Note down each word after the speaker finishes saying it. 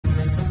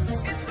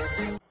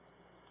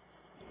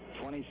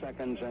20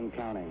 seconds and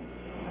counting.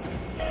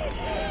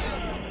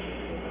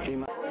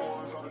 Team.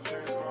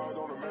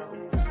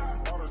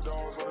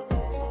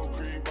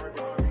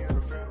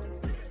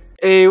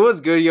 Hey, what's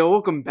good, yo?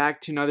 Welcome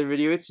back to another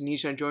video. It's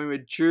Anish. I'm joined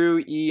with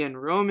Drew, E,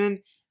 and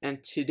Roman,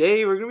 and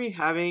today we're gonna be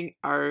having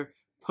our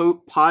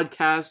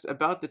podcast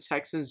about the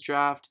Texans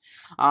draft.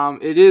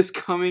 It is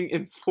coming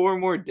in 4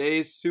 more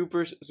days.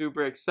 Super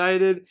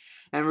excited,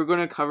 and we're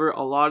gonna cover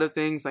a lot of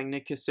things like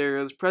Nick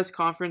Caserio's press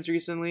conference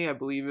recently. I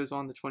believe it was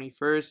on the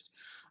 21st.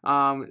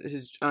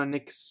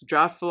 Nick's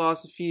draft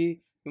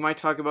philosophy. We might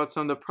talk about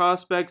some of the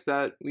prospects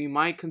that we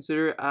might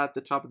consider at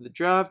the top of the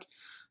draft.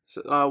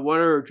 So, what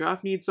our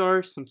draft needs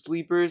are, some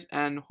sleepers,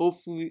 and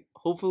hopefully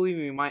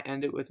we might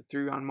end it with a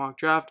 3-round mock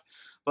draft.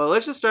 But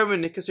let's just start with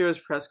Nick Caserio's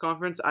press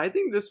conference. I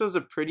think this was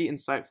a pretty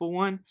insightful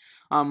one.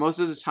 Most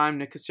of the time,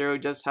 Nick Caserio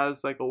just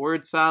has like a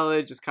word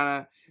salad, just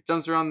kind of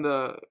jumps around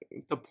the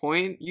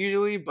point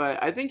usually.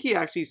 But I think he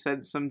actually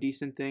said some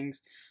decent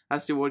things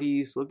as to what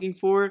he's looking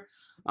for.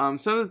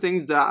 Some of the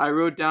things that I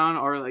wrote down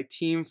are like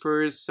team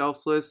first,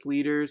 selfless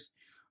leaders.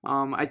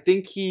 I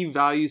think he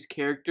values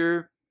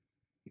character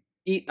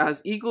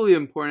as equally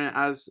important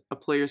as a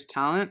player's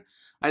talent.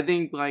 I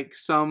think like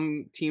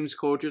some teams'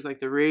 cultures,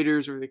 like the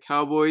Raiders or the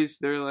Cowboys,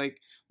 they're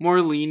like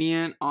more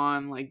lenient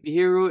on like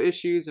behavioral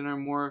issues and are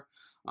more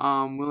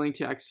willing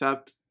to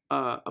accept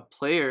a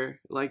player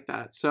like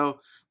that.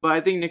 So, but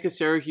I think Nick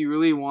Caserio, he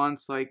really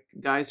wants like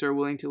guys who are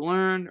willing to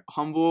learn,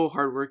 humble,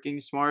 hardworking,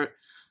 smart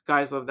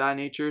guys of that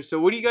nature. So,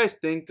 what do you guys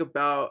think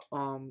about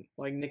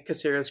like Nick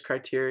Caserio's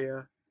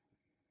criteria?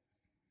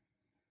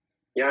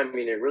 Yeah, I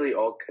mean, it really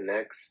all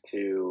connects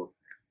to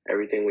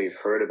everything we've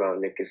heard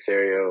about Nick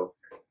Caserio.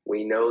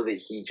 We know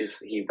that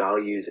he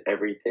values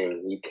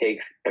everything. He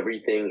takes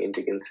everything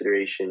into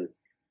consideration.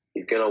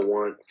 He's going to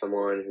want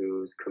someone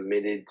who's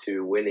committed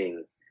to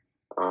winning.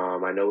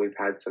 I know we've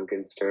had some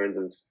concerns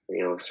and,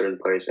 certain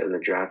players in the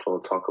draft. We'll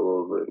talk a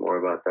little bit more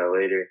about that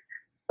later.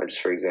 Just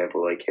for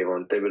example, like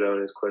Kayvon Thibodeau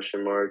and his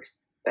question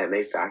marks, that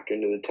may factor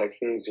into the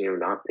Texans,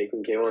 not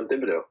picking Kayvon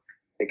Thibodeau.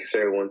 Nick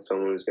Caserio wants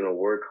someone who's going to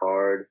work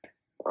hard.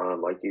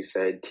 Like you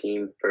said,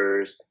 team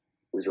first,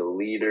 who's a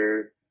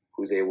leader,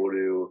 who's able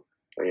to,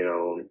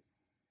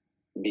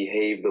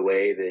 behave the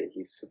way that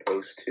he's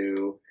supposed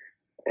to,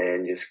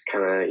 and just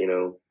kind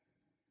of,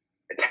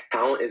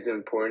 talent is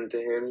important to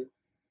him,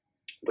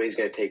 but he's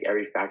going to take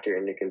every factor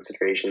into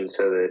consideration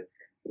so that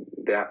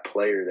that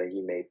player that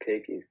he may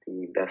pick is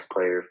the best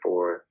player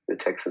for the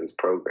Texans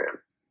program.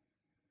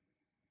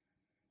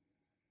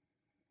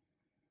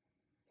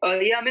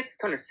 Yeah, it makes a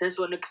ton of sense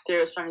what Nick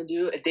Caserio is trying to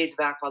do. It dates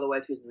back all the way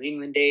to his New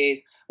England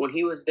days when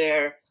he was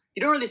there.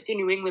 You don't really see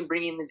New England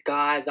bringing these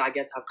guys, I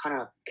guess, have kind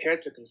of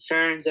character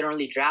concerns. They don't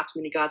really draft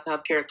many guys that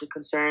have character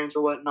concerns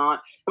or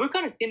whatnot. And we've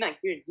kind of seen that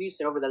here in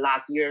Houston over the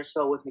last year or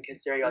so with Nick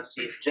Caserio as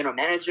the general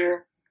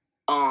manager.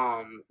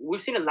 We've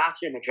seen it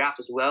last year in the draft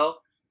as well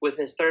with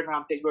his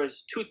 3rd-round picks, where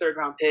his 2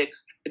 3rd-round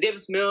picks. But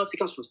Davis Mills, he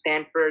comes from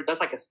Stanford. That's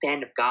like a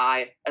stand-up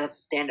guy. That's a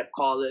stand-up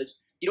college.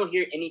 You don't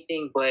hear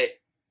anything but,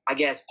 I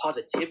guess,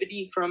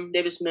 positivity from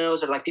Davis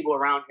Mills or like people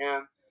around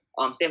him.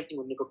 Same thing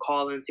with Nico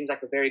Collins. Seems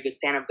like a very good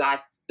stand-up guy.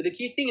 But the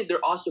key thing is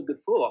they're also good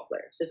football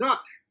players. It's not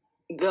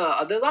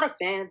a lot of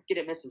fans get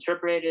it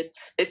misinterpreted.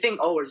 They think,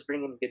 we're just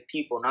bringing in good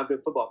people, not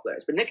good football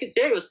players. But Nick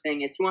Caserio's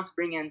thing is he wants to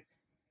bring in,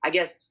 I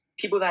guess,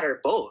 people that are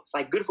both,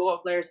 like good football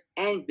players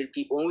and good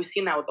people. And we've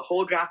seen that with the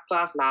whole draft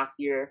class last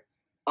year.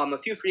 A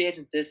few free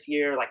agents this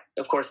year, like,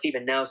 of course,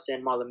 Steven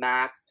Nelson, Marlon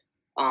Mack.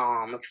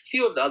 A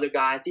few of the other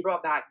guys. He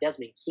brought back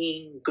Desmond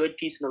King, good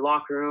piece in the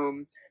locker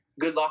room,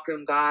 good locker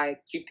room guy,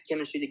 keep the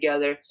chemistry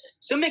together.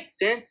 So it makes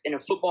sense in a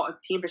football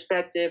team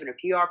perspective and a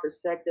PR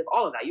perspective,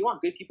 all of that. You want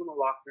good people in the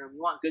locker room.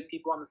 You want good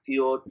people on the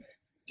field,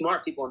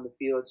 smart people on the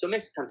field. So it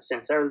makes a ton of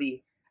sense. I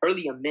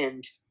really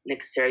amend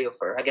Nick Caserio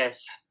for, I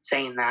guess,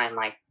 saying that and,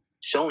 like,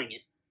 showing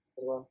it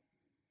as well.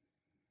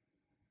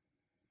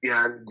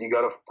 Yeah, and you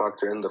got to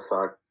factor in the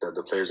fact that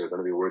the players are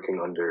going to be working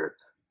under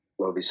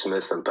Lovie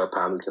Smith and Pep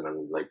Hamilton,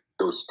 and like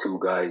those 2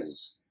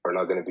 guys are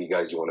not going to be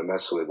guys you want to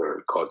mess with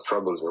or cause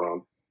troubles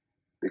around,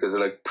 because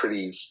they're like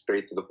pretty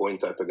straight to the point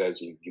type of guys.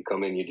 You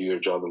come in, you do your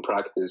job in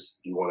practice,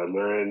 you want to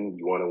learn,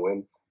 you want to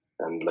win,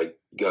 and like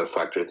you got to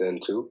factor it in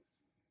too.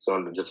 So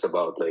it's not just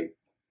about like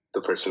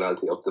the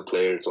personality of the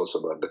player; it's also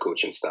about the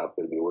coaching staff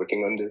they'll be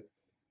working under.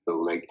 So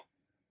like,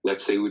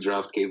 let's say we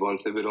draft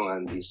Kayvon Thibodeau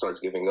and he starts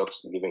giving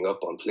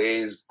up on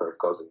plays, starts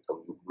causing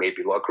some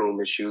maybe locker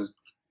room issues.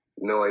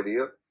 No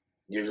idea.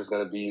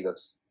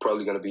 That's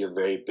probably going to be a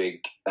very big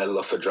L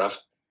of a draft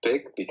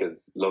pick,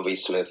 because Lovie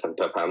Smith and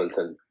Pep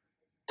Hamilton,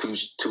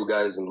 two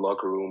guys in the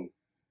locker room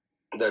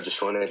that just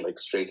run it like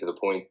straight to the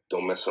point,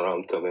 don't mess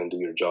around, come in, do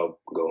your job,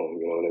 go home,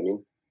 you know what I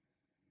mean?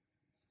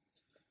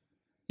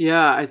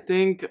 Yeah, I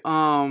think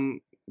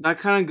that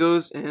kind of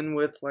goes in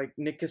with like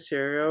Nick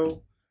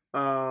Caserio.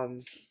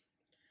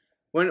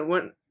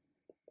 When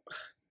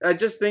I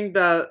just think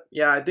that,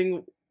 I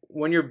think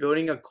when you're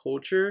building a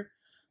culture,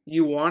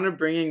 you want to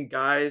bring in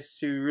guys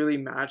to really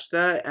match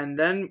that, and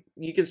then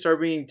you can start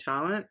bringing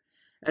talent.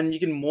 and you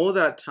can mold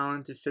that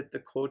talent to fit the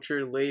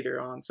culture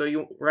later on. So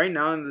you right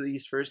now in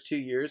these first 2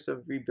 years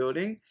of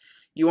rebuilding,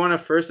 you want to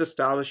first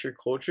establish your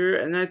culture,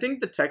 and I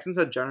think the Texans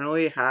have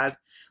generally had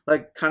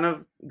like kind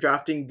of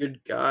drafting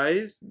good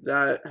guys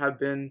that have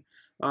been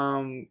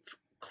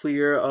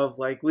clear of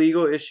like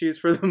legal issues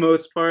for the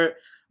most part.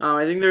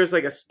 I think there's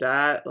like a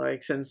stat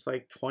like since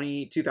like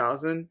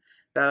 2000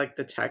 that like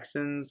the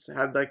Texans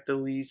had like the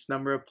least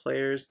number of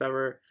players that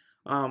were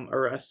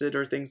arrested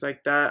or things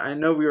like that. I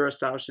know we were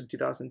established in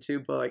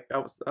 2002, but like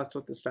that's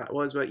what the stat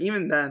was. But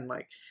even then,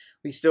 like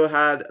we still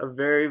had a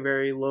very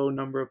very low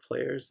number of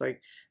players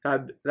like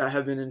that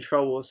have been in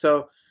trouble.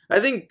 So I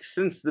think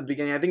since the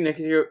beginning, I think Nick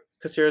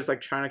Caserio is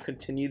like trying to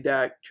continue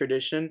that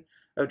tradition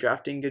of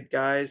drafting good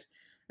guys.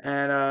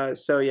 And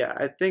so yeah,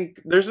 I think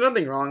there's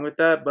nothing wrong with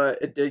that,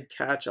 but it did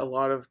catch a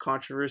lot of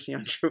controversy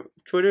on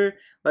Twitter,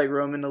 like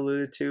Roman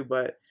alluded to.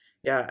 But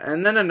yeah,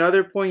 and then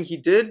another point, he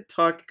did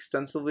talk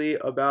extensively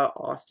about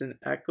Austin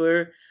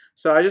Eckler.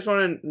 So I just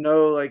want to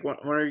know, like,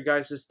 what are you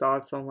guys'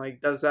 thoughts on,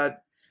 like, does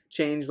that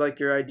change, like,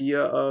 your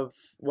idea of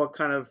what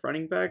kind of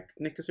running back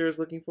Nick Caserio is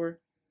looking for?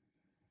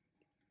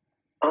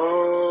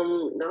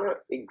 Not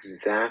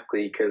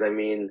exactly, because I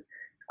mean,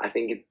 I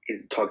think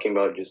he's talking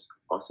about just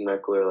Austin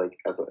Eckler, like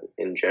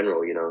in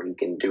general. He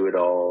can do it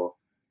all.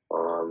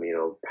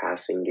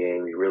 Passing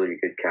game, he's really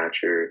good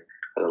catcher.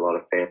 And a lot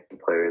of fan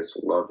players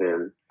love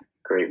him.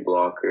 Great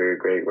blocker,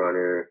 great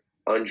runner,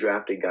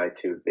 undrafted guy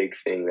too. Big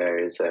thing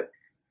there is that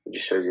it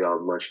just shows you how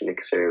much Nick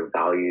Caserio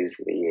values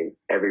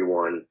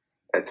everyone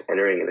that's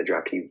entering in the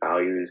draft. He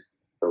values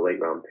the late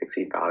round picks.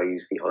 He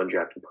values the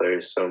undrafted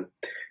players. So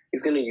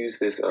he's going to use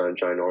this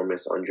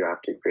ginormous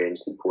undrafted free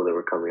agency pool that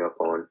we're coming up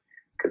on,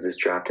 because this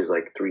draft is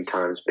like 3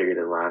 times bigger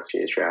than last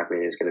year's draft.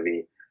 And there's going to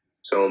be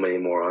so many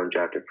more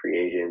undrafted free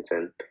agents,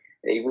 and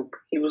he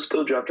will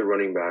still draft a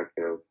running back,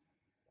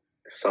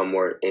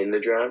 somewhere in the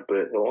draft,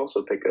 but he'll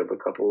also pick up a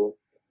couple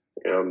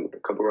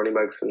running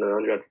backs in the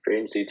undrafted free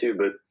agency too.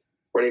 But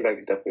running back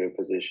is definitely a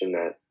position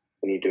that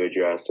we need to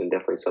address, and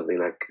definitely something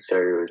that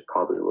Caserio is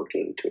probably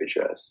looking to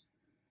address.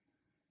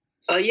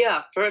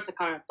 Yeah, first I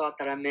kind of thought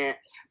that I meant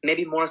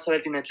maybe more so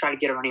he's going to try to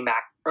get a running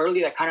back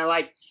early that kind of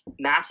like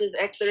matches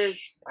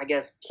Eckler's, I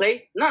guess,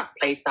 not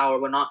play style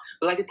or whatnot,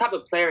 but like the type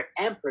of player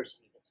and person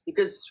he is.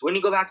 Because when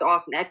you go back to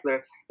Austin Eckler,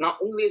 not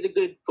only is a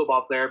good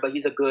football player, but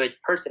he's a good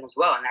person as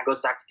well. And that goes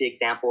back to the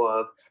example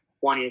of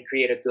wanting to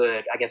create a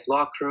good, I guess,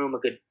 locker room, a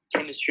good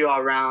chemistry all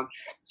around.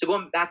 So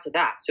going back to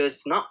that, so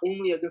it's not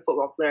only a good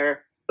football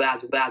player, but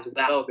as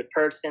well, a good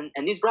person.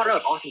 And he's brought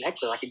up Austin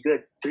Eckler like a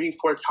good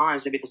 3-4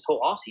 times, maybe this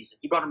whole offseason.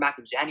 He brought him back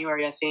in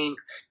January, I think,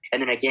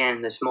 and then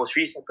again this most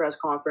recent press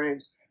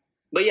conference.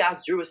 But yeah,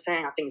 as Drew was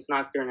saying, I think it's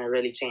not going to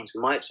really change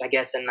much. I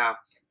guess in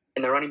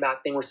the running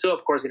back thing, we're still,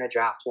 of course, going to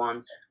draft one.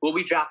 Will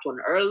we draft one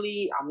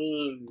early? I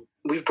mean,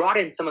 we've brought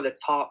in some of the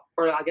top,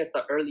 or I guess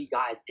the early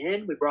guys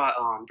in. We brought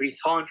Breece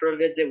Hall in for a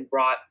visit. We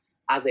brought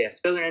Isaiah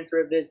Spiller in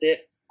for a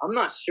visit. I'm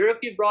not sure if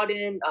you brought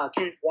in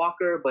Kenneth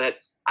Walker, but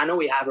I know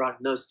we have brought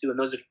in those two, and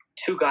those are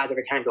 2 guys that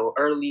are kind of go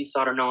early.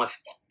 So I don't know if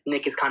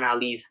Nick is kind of at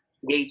least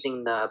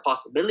gauging the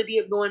possibility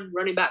of going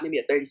running back maybe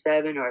at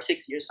 37 or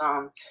 60 or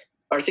something,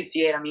 or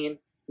 68, I mean.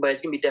 But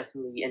it's going to be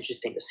definitely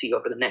interesting to see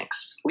over the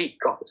next week,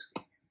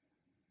 obviously.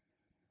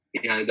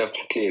 Yeah, I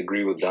definitely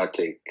agree with that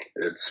take.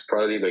 It's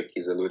probably like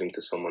he's alluding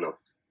to someone of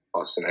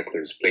Austin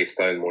Eckler's play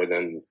style more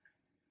than,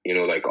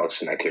 like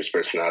Austin Eckler's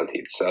personality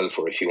itself,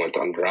 or if he went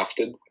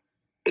undrafted.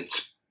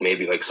 It's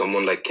maybe like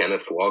someone like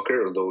Kenneth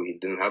Walker, although he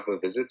didn't have a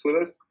visit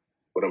with us,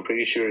 but I'm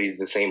pretty sure he's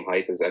the same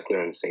height as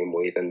Eckler and the same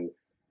weight and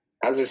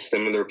has a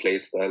similar play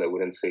style. I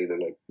wouldn't say they're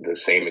like the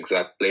same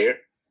exact player.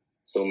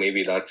 So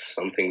maybe that's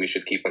something we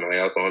should keep an eye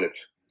out on if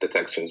the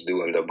Texans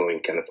do end up going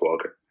Kenneth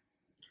Walker.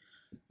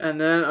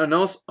 And then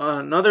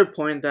another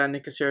point that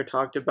Nick Caserio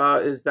talked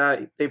about is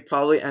that they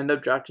probably end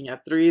up drafting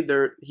at 3.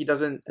 He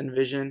doesn't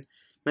envision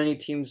many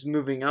teams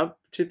moving up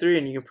to 3,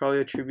 and you can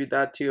probably attribute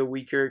that to a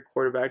weaker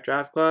quarterback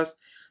draft class.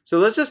 So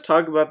let's just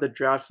talk about the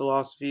draft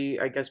philosophy,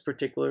 I guess,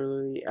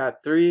 particularly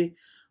at 3.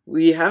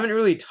 We haven't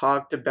really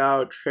talked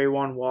about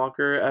Travon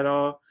Walker at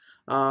all,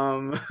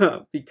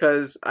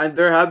 because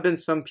there have been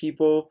some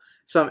people,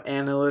 some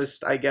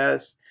analysts, I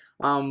guess,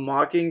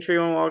 mocking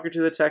Travon Walker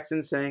to the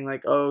Texans, saying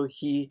like, oh,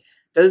 he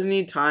does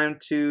need time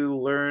to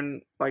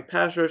learn like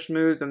pass rush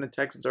moves, and the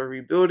Texans are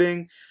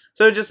rebuilding,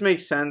 so it just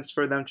makes sense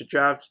for them to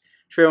draft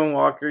Travon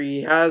Walker.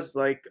 He has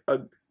like a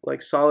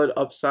solid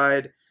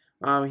upside.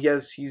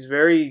 He's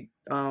very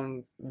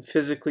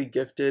physically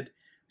gifted,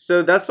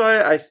 so that's why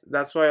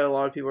a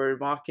lot of people are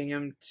mocking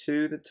him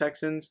to the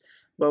Texans.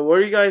 But what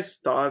are you guys'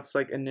 thoughts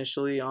like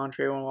initially on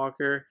Travon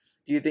Walker?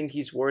 Do you think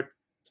he's worth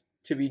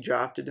to be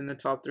drafted in the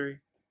top 3?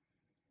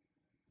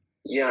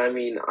 Yeah, I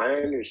mean, I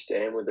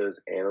understand what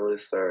those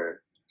analysts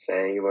are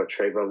saying about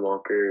Travon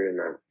Walker,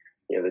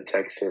 and the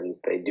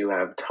Texans, they do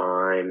have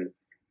time,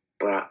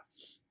 but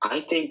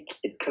I think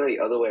it's kind of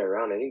the other way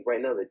around. I think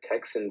right now the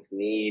Texans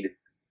need,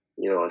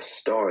 a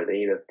star. They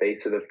need a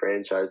face of the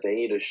franchise. They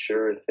need a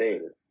sure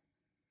thing.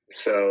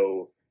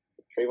 So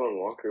Travon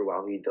Walker,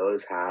 while he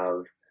does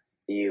have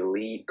the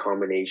elite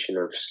combination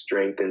of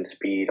strength and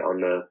speed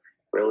on the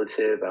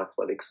relative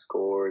athletic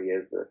score. He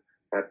has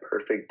that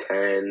perfect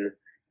 10,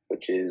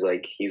 which is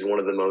like he's one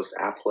of the most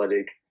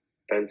athletic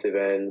defensive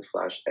ends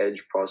 /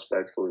 edge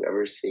prospects we've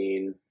ever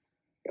seen.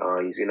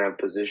 He's going to have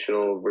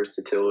positional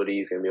versatility.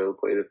 He's going to be able to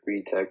play the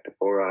 3 tech, the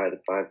 4-eye,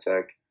 the 5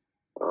 tech.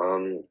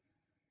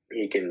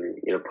 He can,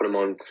 put him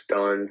on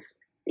stunts.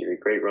 He's a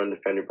great run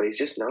defender, but he's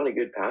just not a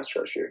good pass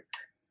rusher.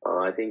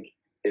 I think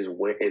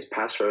his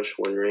pass rush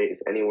win rate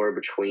is anywhere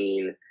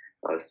between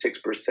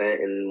 6%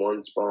 in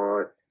one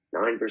spot,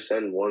 9%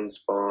 in one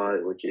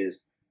spot, which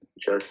is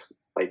just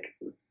like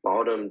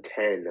bottom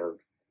 10 of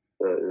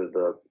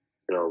the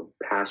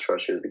pass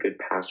rushers, the good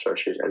pass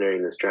rushers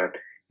entering this draft.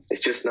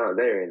 It's just not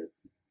there, and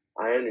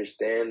I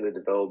understand the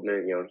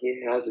development.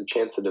 He has a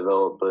chance to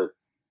develop, but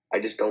I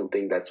just don't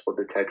think that's what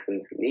the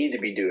Texans need to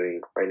be doing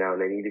right now.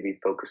 They need to be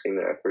focusing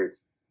their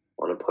efforts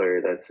on a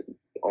player that's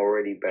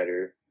already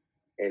better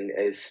and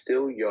is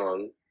still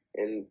young.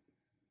 And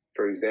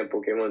for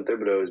example, Kayvon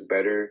Thibodeau is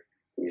better.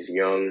 He's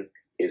young.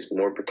 He has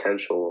more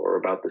potential, or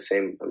about the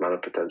same amount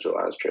of potential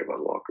as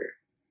Travon Walker.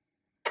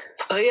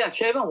 Yeah,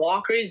 Travon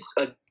Walker is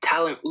a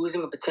talent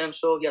oozing with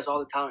potential. He has all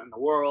the talent in the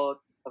world.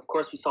 Of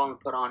course, we saw him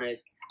put on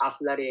his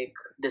athletic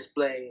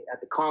display at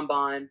the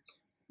combine.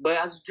 But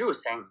as Drew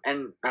was saying,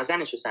 and as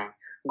Anish was saying,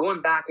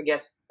 going back, I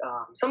guess,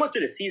 somewhat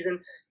through the season,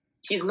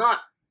 he's not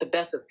the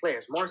best of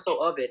players. More so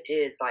of it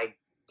is like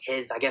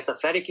his, I guess,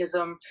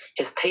 athleticism.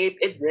 His tape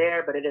is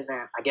there, but it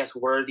isn't, I guess,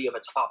 worthy of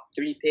a top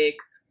 3 pick.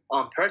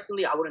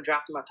 Personally, I wouldn't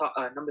draft him at top,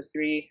 number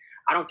 3.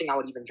 I don't think I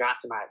would even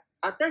draft him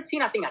at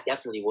 13. I think I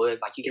definitely would.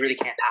 Like, you really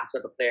can't pass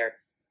up a player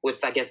with,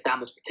 I guess, that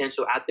much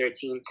potential at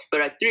 13. But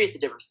at 3, it's a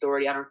different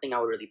story. I don't think I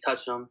would really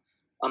touch him.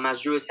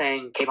 As Drew was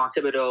saying, Kayvon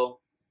Thibodeau,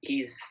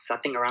 he's, I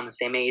think, around the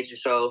same age or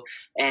so,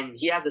 and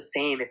he has the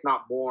same, if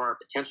not more,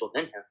 potential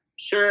than him.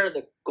 Sure,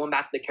 going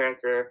back to the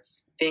character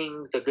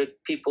things, the good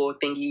people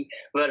thingy,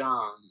 but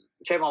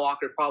Travon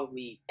Walker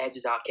probably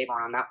edges out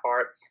Kayvon on that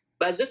part.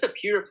 But as just a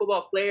pure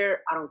football player,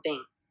 I don't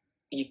think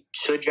you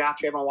should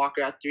draft Travon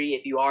Walker at 3.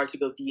 If you are to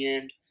go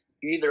D-end,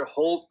 you either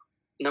hope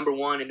number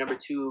 1 and number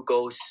 2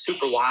 goes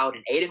super wild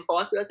and Aiden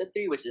falls to us at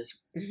 3, which is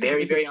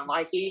very, very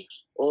unlikely.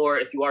 Or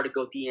if you are to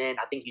go D-end,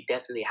 I think you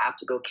definitely have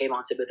to go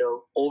Kayvon Thibodeau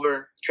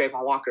over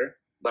Travon Walker.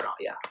 But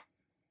yeah.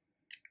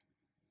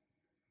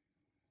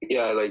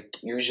 Yeah, like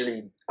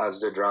usually as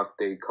the draft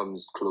day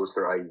comes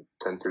closer, I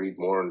tend to read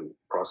more on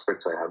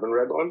prospects I haven't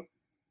read on.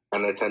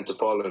 And I tend to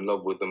fall in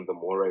love with them the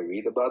more I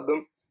read about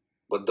them.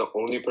 But the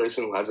only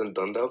person who hasn't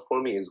done that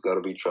for me is got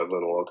to be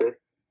Travon Walker.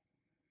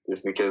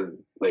 Just because,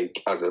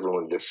 like, as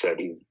everyone just said,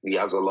 he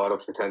has a lot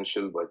of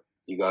potential, but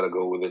you got to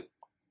go with it.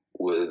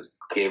 With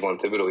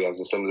Kayvon Thibodeau, he has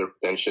a similar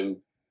potential.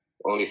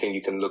 Only thing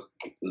you can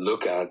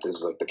look at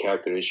is, like, the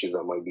character issues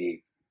that might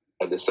be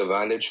a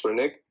disadvantage for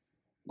Nick.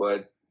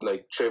 But,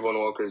 like, Travon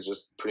Walker is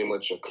just pretty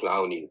much a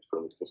clowny.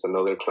 It's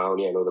another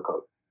clowny. I know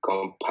the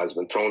comp has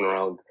been thrown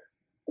around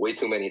way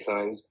too many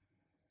times.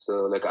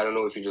 So, like, I don't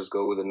know if you just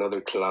go with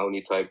another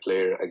clowny type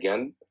player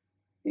again,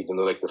 even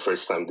though, like, the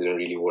first time didn't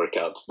really work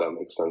out, if that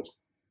makes sense.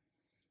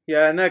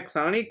 Yeah, and that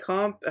clowny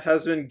comp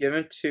has been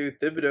given to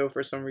Thibodeau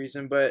for some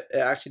reason, but it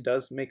actually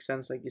does make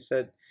sense, like you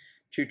said,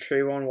 to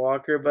Travon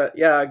Walker. But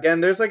yeah, again,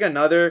 there's like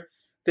another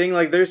thing,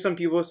 like there's some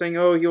people saying,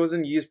 oh, he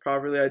wasn't used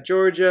properly at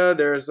Georgia.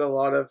 There's a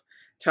lot of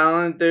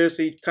talent there,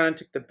 so he kind of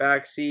took the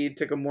back seat,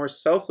 took a more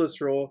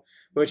selfless role,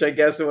 which I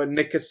guess is what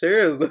Nick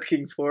Caserio is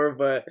looking for.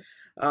 But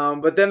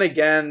then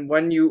again,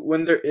 when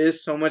there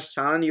is so much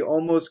talent, you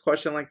almost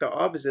question like the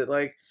opposite,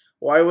 like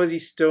why was he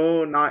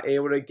still not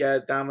able to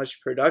get that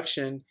much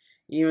production?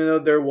 Even though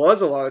there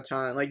was a lot of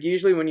talent. Like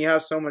usually when you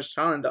have so much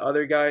talent, the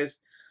other guys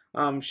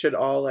should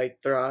all like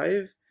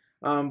thrive.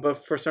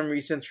 But for some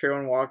reason,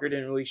 Travon Walker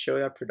didn't really show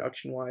that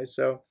production-wise.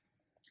 So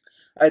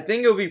I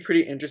think it'll be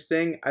pretty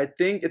interesting. I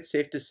think it's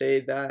safe to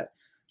say that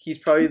he's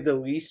probably the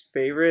least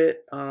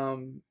favorite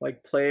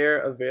like player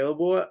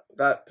available,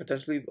 that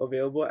potentially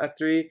available at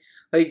 3.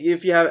 Like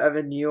if you have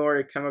Evan Neal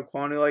or Kemba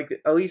Kwanu, like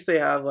at least they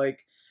have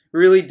like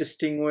really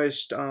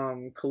distinguished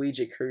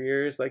collegiate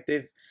careers. Like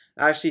they've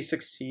actually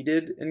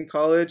succeeded in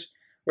college,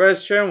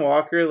 whereas Travon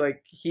Walker,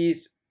 like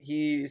he's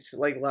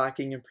like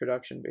lacking in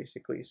production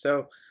basically.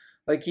 So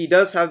like he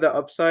does have the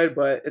upside,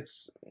 but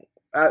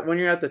when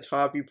you're at the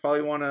top, you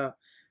probably want to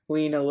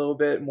lean a little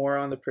bit more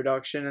on the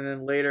production, and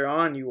then later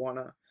on you want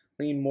to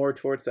lean more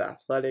towards the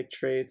athletic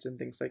traits and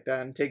things like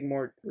that and take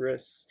more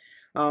risks.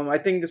 I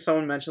think that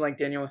someone mentioned like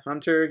Daniel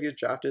Hunter, he was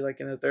drafted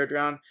like in the 3rd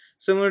round.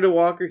 Similar to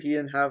Walker, he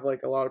didn't have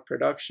like a lot of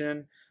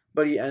production,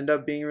 but he ended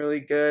up being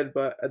really good.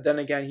 But then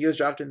again, he was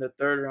drafted in the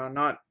 3rd round,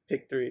 not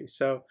pick 3.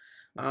 So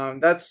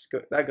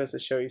that goes to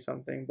show you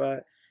something.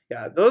 But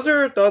yeah, those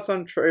are our thoughts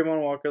on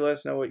Travon Walker. Let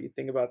us know what you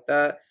think about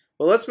that.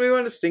 Well, let's move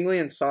on to Stingley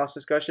and Sauce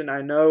discussion.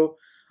 I know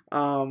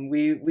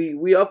we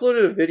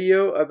uploaded a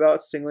video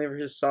about Stingley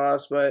versus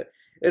Sauce, but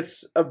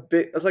it's a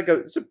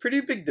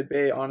pretty big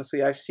debate,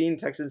 honestly. I've seen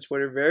Texans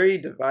Twitter very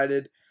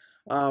divided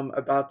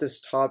about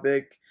this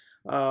topic.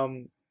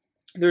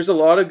 There's a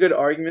lot of good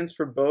arguments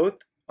for both.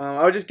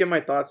 I'll just get my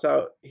thoughts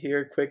out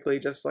here quickly,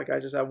 just like I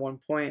just have one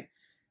point.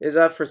 Is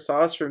that for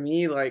Sauce, for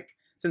me, like,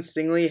 since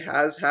Stingley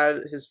has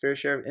had his fair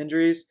share of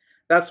injuries,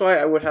 that's why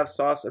I would have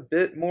Sauce a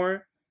bit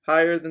more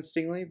higher than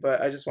Stingley,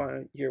 but I just want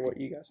to hear what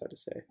you guys had to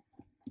say.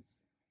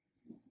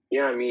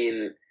 Yeah, I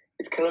mean,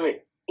 it's kind of an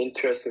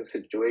interesting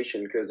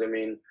situation because, I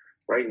mean,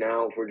 right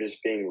now, if we're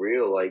just being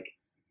real, like,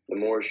 the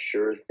more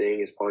sure thing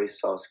is probably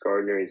Sauce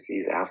Gardner.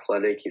 He's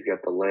athletic, he's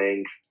got the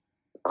length,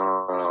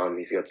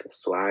 he's got the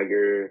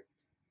swagger.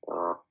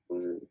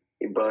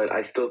 But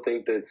I still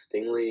think that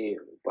Stingley,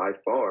 by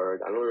far,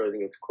 I don't really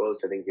think it's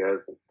close. I think he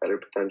has the better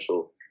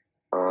potential.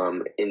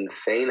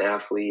 Insane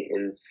athlete,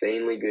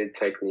 insanely good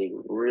technique,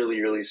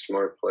 really, really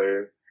smart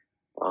player.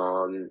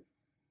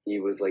 He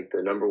was like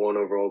the number one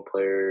overall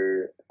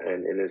player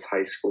and in his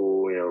high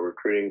school,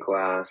 recruiting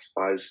class,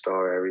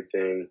 5-star,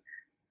 everything.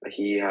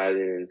 He had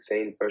an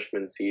insane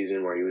freshman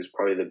season where he was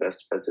probably the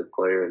best defensive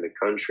player in the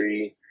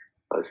country.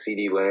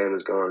 CD Lamb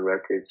has gone on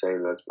record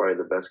saying that's probably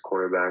the best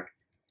cornerback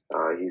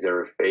he's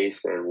ever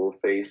faced and will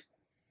face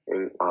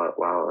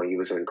while he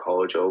was in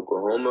college at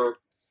Oklahoma.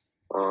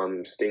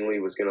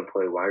 Stingley was going to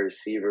play wide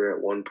receiver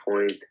at one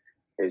point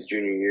his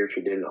junior year if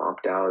he didn't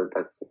opt out.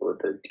 That's what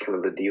the kind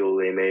of the deal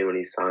they made when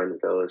he signed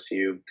with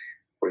LSU. Of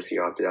course, he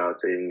opted out,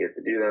 so he didn't get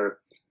to do that.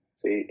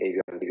 So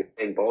he's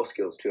got ball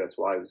skills too. That's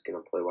why he was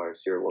going to play wide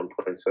receiver at one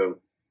point. So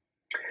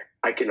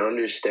I can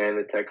understand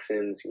the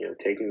Texans,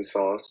 taking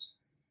Sauce.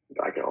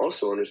 But I can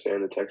also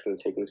understand the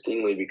Texans taking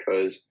Stingley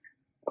because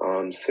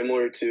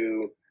similar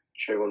to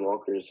Travon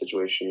Walker's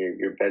situation,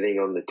 you're betting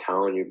on the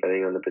talent, you're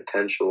betting on the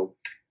potential.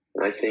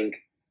 And I think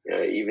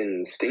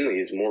even Stingley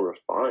is more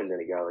refined than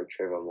a guy like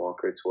Travon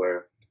Walker, to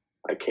where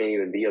I can't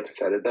even be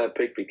upset at that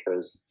pick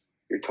because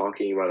you're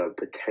talking about a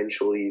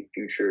potentially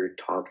future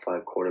top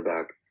 5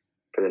 quarterback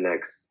for the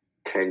next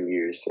 10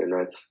 years. And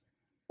that's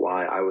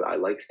why I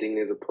like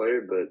Stingley as a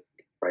player, but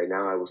right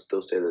now I will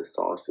still say that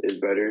Sauce is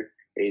better.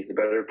 And he's the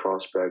better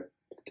prospect.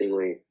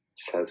 Stingley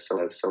just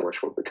has so much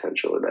more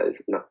potential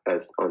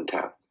that's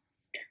untapped.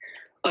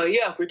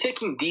 Yeah, if we're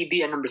taking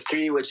DB at number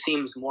 3, which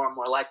seems more and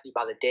more likely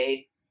by the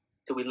day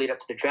till we lead up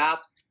to the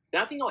draft,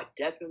 then I think I would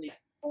definitely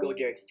go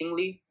Derek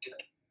Stingley.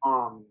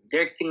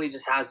 Derek Stingley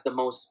just has the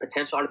most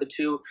potential out of the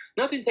two.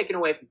 Nothing taken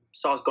away from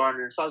Sauce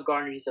Gardner. Sauce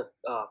Gardner, he's a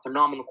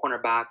phenomenal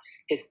cornerback.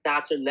 His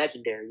stats are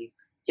legendary.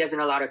 He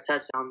hasn't allowed a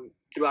touchdown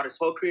throughout his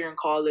whole career in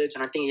college,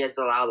 and I think he has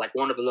allowed like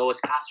one of the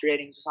lowest passer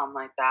ratings or something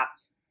like that.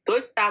 So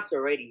his stats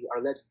already are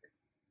legendary.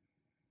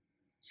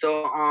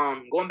 So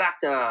going back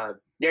to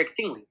Derek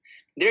Stingley.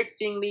 Derek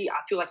Stingley, I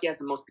feel like he has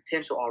the most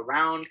potential all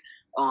around.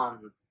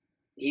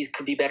 He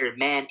could be better in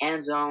man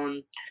and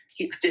zone.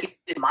 In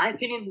my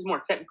opinion, he's more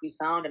technically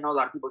sound. I know a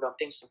lot of people don't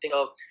think so.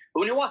 But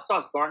when you watch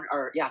Sauce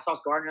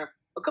Gardner,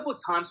 a couple of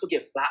times he'll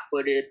get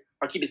flat-footed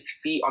or keep his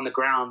feet on the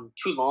ground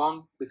too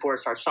long before it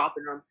starts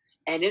chopping them.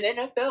 And in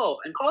the NFL,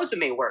 in college it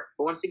may work,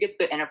 but once he gets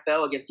to the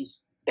NFL against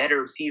these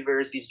better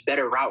receivers, these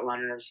better route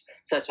runners,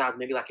 such as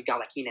maybe like a guy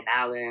like Keenan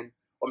Allen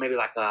or maybe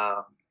like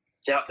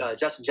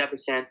Justin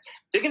Jefferson,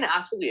 they're going to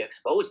absolutely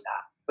expose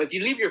that. But if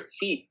you leave your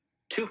feet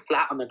too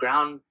flat on the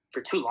ground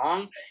for too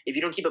long, if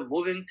you don't keep it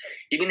moving,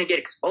 you're going to get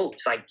exposed.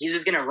 Like, he's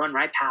just going to run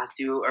right past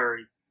you, or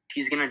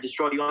he's going to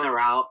destroy you on the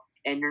route,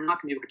 and you're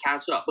not going to be able to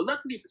catch up. But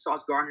luckily for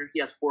Sauce Gardner, he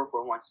has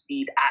 4.41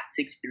 speed at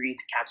 6'3"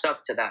 to catch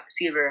up to that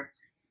receiver.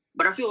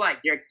 But I feel like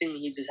Derek Stingley,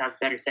 he just has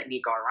better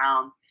technique all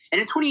around. And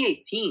in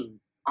 2018,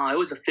 it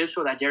was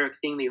official that Derek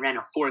Stingley ran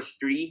a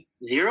 4.30,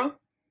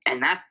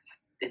 and that's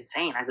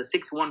insane. As a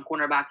 6'1"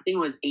 cornerback, I think it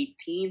was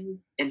 18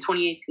 in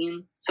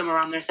 2018, somewhere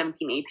around there,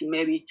 17, 18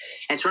 maybe.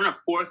 And to run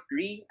a 4.3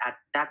 at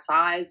that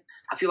size,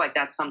 I feel like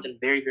that's something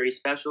very, very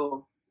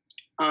special.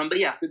 But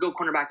yeah, if we go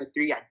cornerback at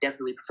 3, I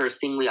definitely prefer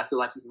Stingley. I feel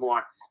like he's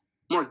more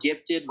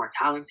gifted, more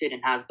talented,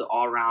 and has the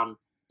all-around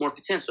more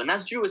potential. And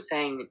as Drew was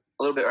saying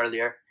a little bit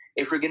earlier,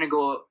 if we're going to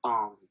go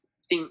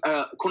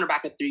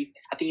cornerback at 3,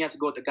 I think you have to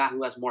go with the guy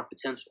who has more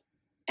potential,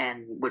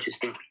 and which is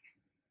Stingley.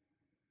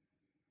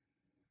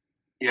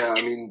 Yeah,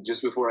 I mean,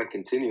 just before I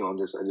continue on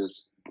this, I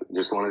just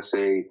want to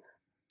say,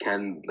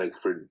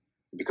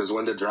 because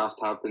when the draft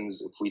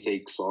happens, if we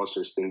take Sauce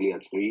or Stingley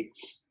at 3,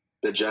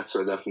 the Jets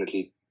are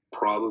definitely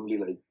probably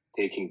like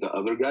taking the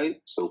other guy.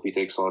 So if we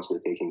take Sauce, they're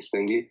taking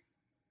Stingley.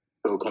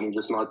 So can we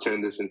just not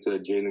turn this into a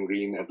Jalen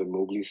Green, Evan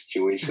Mobley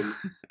situation?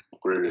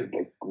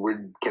 Can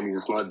we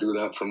just not do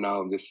that from now?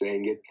 I'm just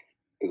saying it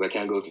because I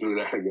can't go through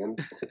that again.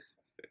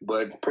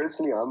 But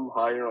personally, I'm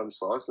higher on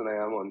Sauce than I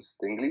am on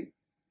Stingley.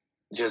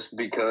 Just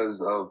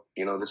because of,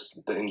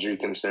 the injury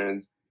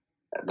concerns.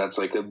 That's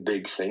like a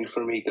big thing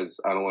for me because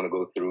I don't want to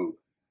go through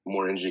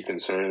more injury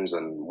concerns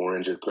and more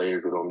injured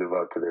players who don't live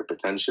up to their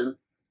potential.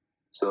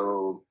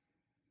 So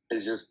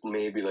it's just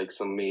maybe like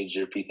some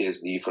major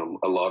PTSD from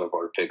a lot of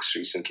our picks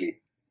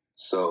recently.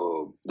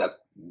 So that's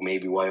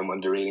maybe why I'm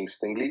underrating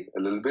Stingley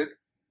a little bit.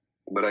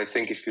 But I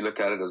think if you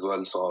look at it as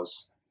well,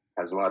 Sauce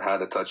has not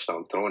had a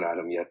touchdown thrown at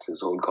him yet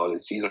his whole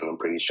college season, I'm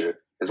pretty sure.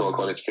 His whole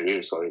college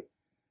career, sorry.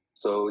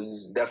 So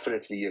he's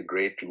definitely a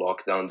great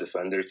lockdown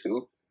defender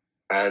too.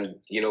 And,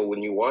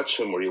 when you watch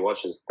him or you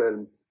watch his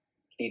film,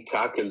 he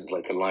tackles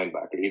like a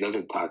linebacker. He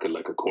doesn't tackle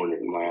like a corner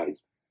in my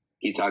eyes.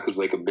 He tackles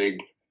like a big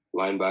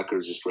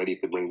linebacker, just ready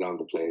to bring down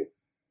the play.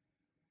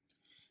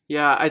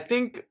 Yeah, I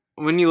think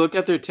when you look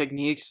at their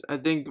techniques, I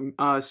think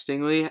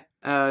Stingley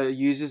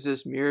uses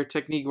this mirror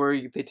technique where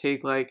they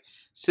take like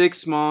 6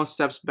 small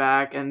steps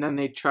back and then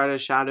they try to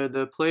shadow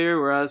the player,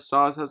 whereas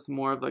Sauce has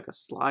more of like a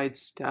slide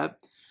step,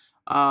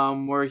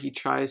 where he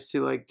tries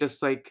to like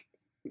just like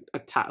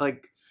attack,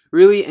 like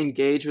really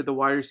engage with the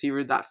wide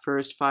receiver that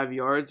first 5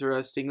 yards,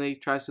 whereas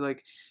Stingley tries to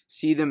like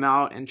see them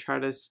out and try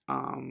to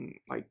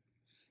like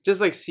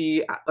just like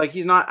see, like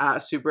he's not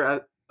as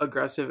super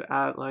aggressive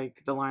at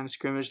like the line of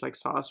scrimmage like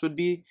Sauce would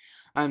be,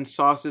 and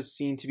Sauce is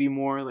seen to be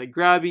more like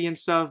grabby and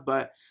stuff.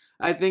 But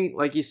I think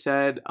like you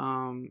said,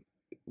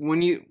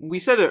 we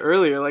said it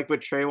earlier, like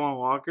with Travon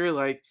Walker,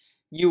 like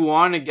you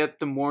want to get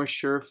the more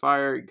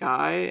surefire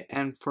guy,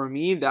 and for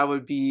me that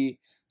would be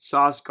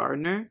Sauce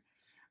Gardner.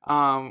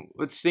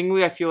 With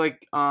Stingley, I feel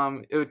like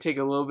it would take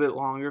a little bit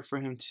longer for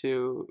him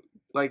to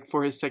like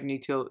for his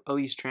technique to at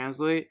least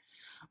translate.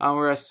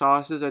 Whereas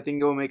Sauces, I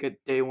think it will make a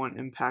day one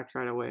impact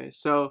right away.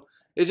 So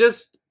it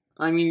just,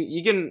 I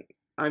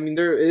mean,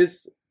 there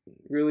is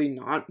really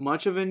not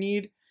much of a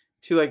need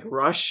to like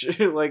rush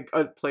like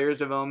a player's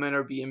development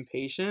or be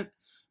impatient.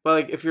 But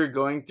like if you're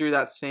going through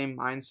that same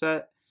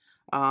mindset,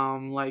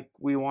 like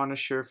we want a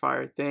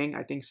surefire thing,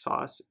 I think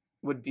Sauce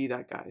would be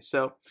that guy.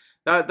 So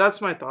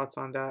that's my thoughts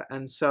on that.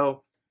 And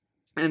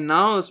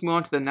now let's move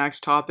on to the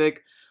next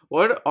topic.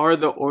 What are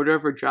the order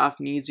of our draft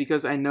needs?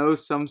 Because I know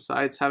some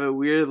sites have it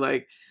weird.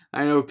 Like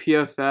I know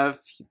PFF,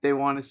 they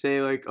want to say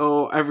like,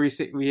 oh,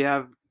 we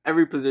have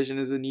every position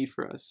is a need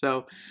for us.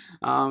 So,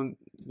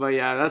 but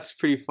yeah, that's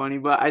pretty funny.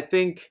 But I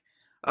think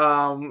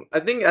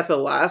at the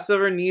last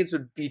of our needs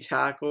would be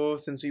tackle,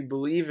 since we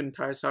believe in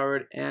Tyrese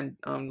Howard and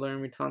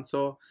Laramie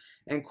Tunsil.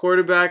 And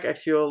quarterback, I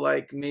feel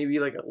like maybe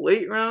like a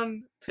late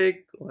round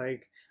pick,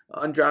 like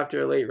undrafted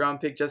or late round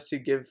pick, just to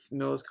give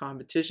Mills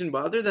competition.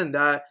 But other than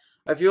that,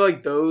 I feel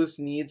like those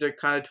needs are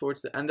kind of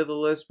towards the end of the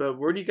list. But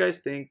where do you guys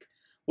think?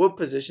 What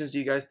positions do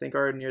you guys think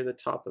are near the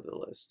top of the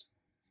list?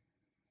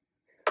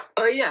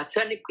 Oh yeah,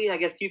 technically, I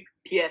guess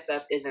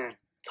PFF isn't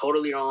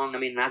totally wrong. I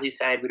mean, as you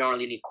said, we don't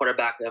really need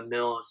quarterback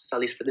Mills, at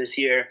least for this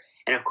year,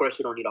 and of course,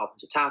 we don't need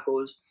offensive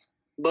tackles.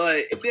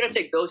 But if we were to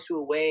take those two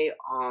away,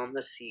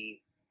 let's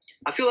see.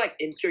 I feel like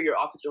interior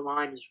offensive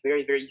line is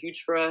very, very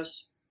huge for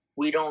us.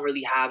 We don't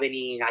really have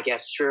any, I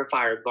guess,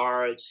 surefire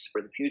guards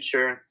for the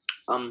future.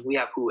 We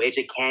have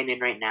AJ Cannon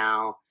right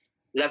now.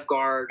 Left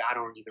guard, I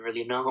don't even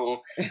really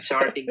know.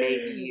 Sharping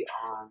maybe.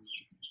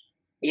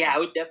 Yeah, I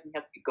would definitely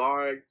have to be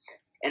guard.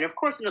 And of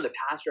course, another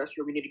pass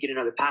rusher. We need to get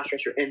another pass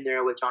rusher in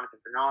there with Jonathan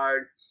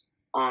Bernard.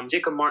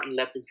 Jacob Martin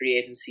left in free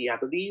agency, I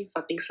believe.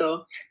 I think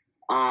so.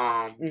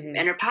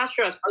 And our pass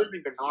rush, other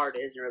than Bernard,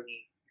 isn't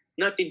really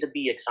nothing to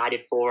be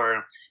excited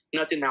for.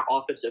 Nothing that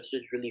offensive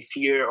should really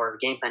fear or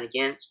game plan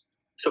against.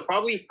 So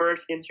probably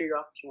first interior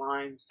offensive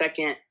line.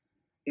 Second,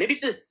 maybe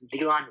just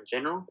D-line in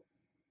general.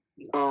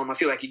 I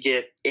feel like you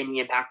get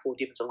any impactful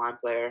defensive line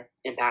player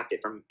impacted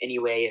from any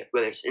way,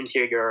 whether it's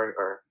interior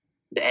or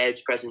the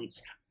edge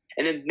presence.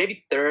 And then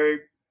maybe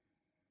third,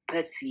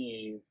 let's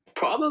see,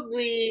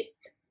 probably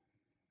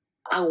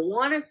I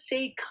want to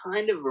say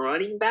kind of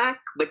running back,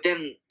 but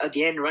then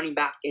again, running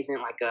back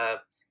isn't like a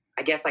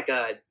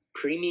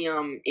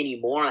premium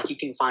anymore. Like you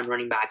can find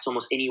running backs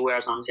almost anywhere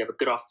as long as you have a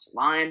good offensive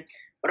line.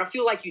 But I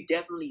feel like you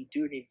definitely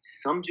do need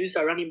some juice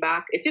at running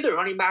back. It's either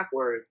running back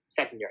or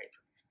secondary.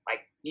 Like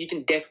you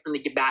can definitely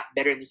get back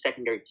better in the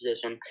secondary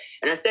position.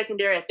 And at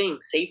secondary, I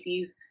think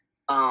safeties,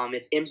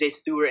 it's MJ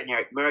Stewart and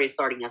Eric Murray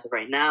starting as of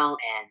right now,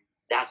 and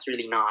that's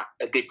really not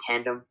a good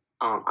tandem.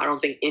 I don't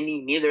think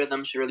neither of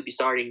them should really be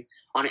starting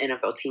on an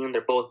NFL team.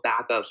 They're both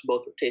backups,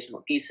 both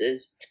rotational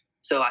pieces.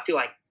 So I feel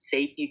like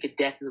safety you could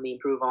definitely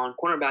improve on.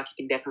 Cornerback you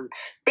can definitely.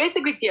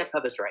 Basically,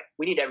 PFF is right.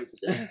 We need every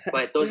position,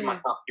 but those are my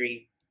top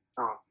three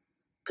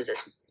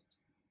positions.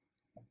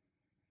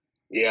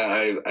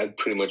 Yeah, I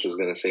pretty much was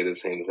gonna say the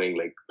same thing.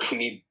 Like we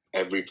need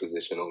every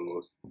position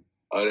almost,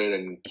 other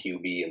than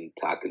QB and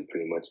tackle,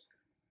 pretty much.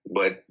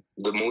 But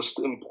the most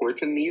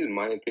important need, in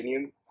my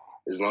opinion,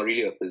 is not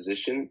really a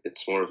position.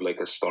 It's more of like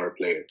a star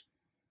player,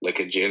 like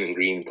a Jalen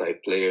Green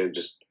type player.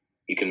 Just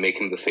you can make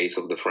him the face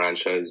of the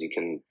franchise. You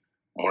can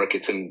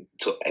market him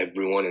to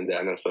everyone in the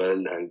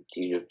NFL, and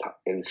he has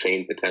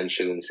insane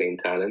potential, insane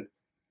talent.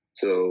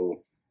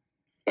 So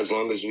as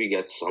long as we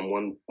get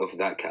someone of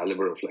that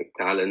caliber of like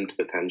talent,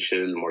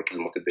 potential,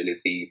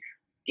 marketability,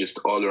 just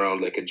all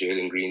around like a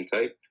Jalen Green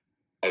type,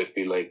 I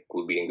feel like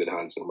we'll be in good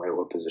hands no matter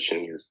what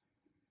position he is.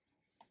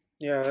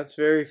 Yeah, that's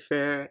very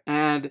fair.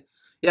 And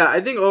yeah, I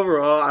think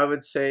overall I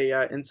would say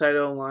inside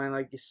O line,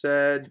 like you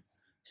said,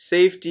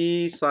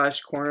 safety /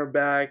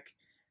 cornerback,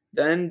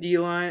 then D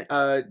line,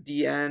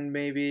 D end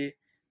maybe.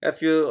 I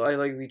feel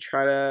like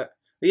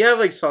we have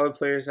like solid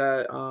players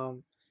at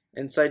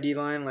inside D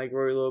line like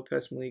Roy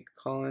Lopez, Malik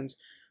Collins,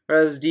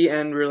 whereas D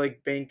end we're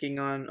like banking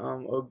on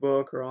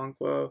Ogbo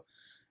Okoronkwo,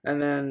 and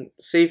then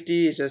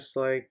safety is just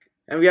like,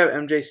 and we have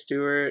MJ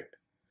Stewart,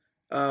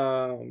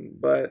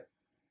 but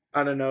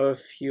I don't know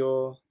if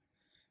he'll,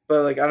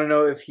 but like I don't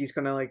know if he's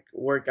gonna like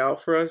work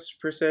out for us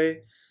per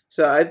se.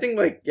 So I think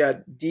like yeah,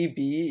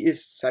 DB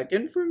is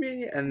second for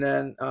me, and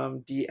then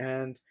D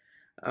end,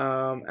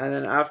 and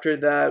then after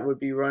that would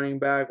be running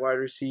back, wide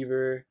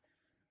receiver,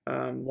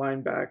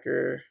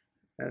 linebacker,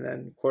 and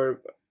then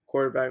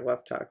quarterback,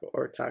 left tackle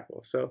or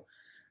tackle. So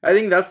I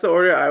think that's the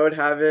order I would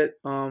have it.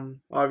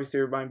 Obviously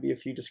there might be a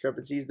few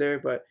discrepancies there,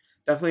 but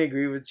definitely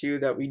agree with you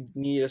that we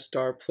need a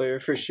star player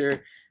for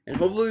sure, and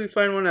hopefully we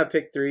find one at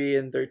pick 3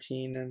 and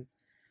 13, and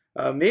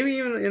maybe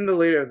even in the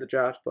later of the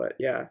draft. But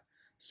yeah,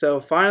 so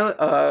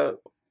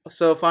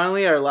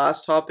finally, our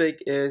last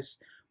topic is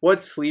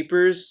what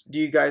sleepers do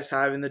you guys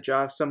have in the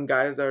draft? Some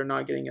guys that are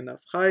not getting enough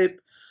hype,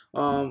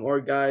 or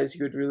guys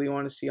you would really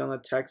want to see on the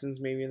Texans,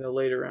 maybe in the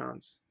later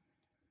rounds.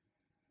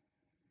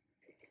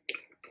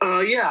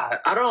 Yeah,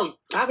 I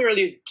haven't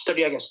really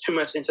studied, I guess, too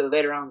much into the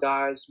later round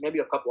guys. Maybe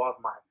a couple off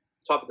my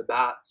top of the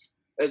bat.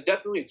 It's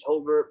definitely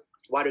Tolbert,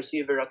 wide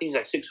receiver. I think he's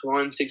like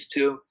 6'1",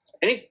 6'2",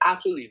 and he's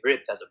absolutely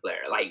ripped as a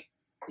player. Like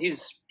he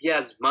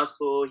has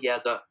muscle. He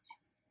has a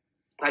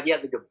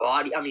good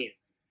body. I mean,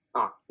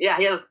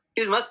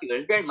 he's muscular.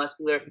 He's very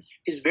muscular.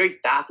 He's very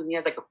fast, and he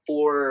has like a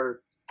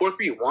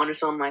 4.31 or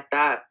something like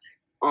that.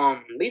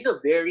 He's a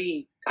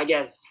very, I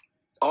guess,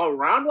 all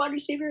around wide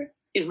receiver.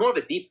 He's more of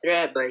a deep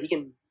threat, but he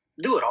can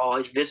do it all.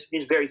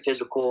 He's very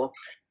physical.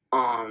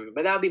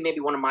 But that would be maybe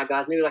one of my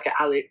guys. Maybe like an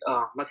Alec.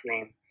 What's his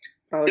name?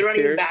 They're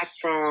running Pierce. back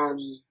from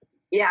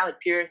Alec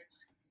Pierce.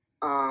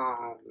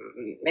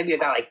 Maybe a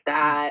guy like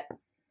that.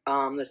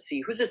 Let's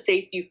see. Who's the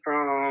safety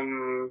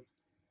from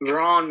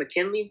Veron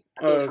McKinley?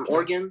 I think he's from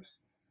Oregon.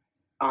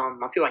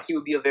 I feel like he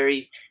would be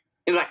maybe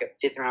like a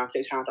 5th round,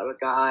 6th round type of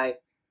guy.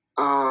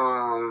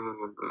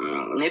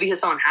 Maybe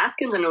Hassan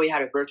Haskins. I know he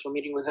had a virtual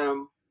meeting with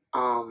him,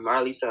 or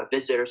at least a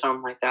visit or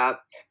something like that.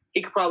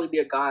 He could probably be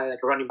a guy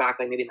like a running back,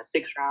 like maybe in the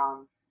 6th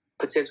round,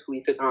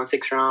 potentially 5th round,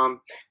 6th round.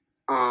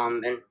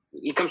 And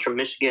he comes from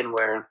Michigan,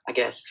 where I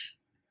guess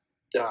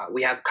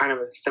we have kind of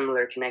a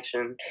similar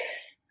connection.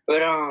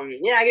 But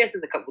I guess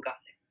there's a couple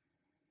guys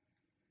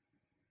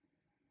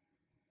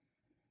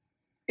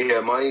there.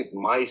 Yeah,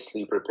 my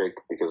sleeper pick,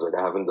 because like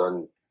I haven't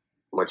done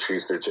much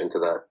research into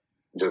that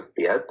just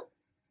yet,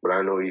 but I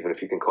don't know even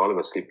if you can call him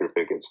a sleeper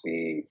pick. It's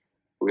the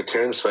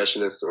return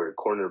specialist or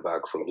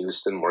cornerback from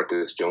Houston,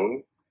 Marcus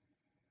Jones.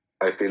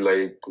 I feel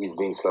like he's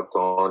being slept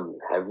on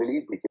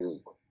heavily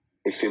because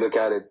if you look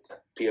at it,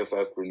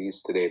 PFF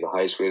released today the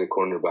highest rated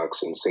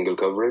cornerbacks in single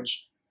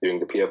coverage during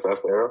the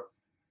PFF era,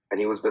 and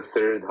he was the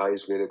 3rd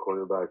highest rated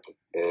cornerback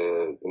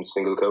in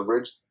single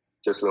coverage,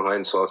 just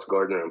behind Sauce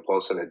Gardner and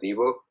Paulson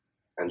Adebo,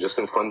 and just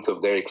in front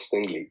of Derek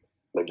Stingley,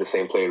 like the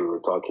same player we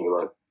were talking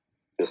about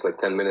just like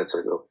 10 minutes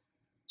ago.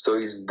 So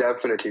he's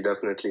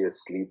definitely a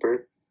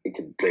sleeper. He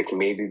could like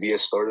maybe be a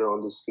starter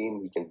on this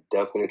team. He can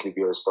definitely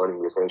be a starting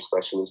return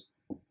specialist.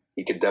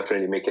 He could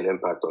definitely make an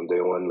impact on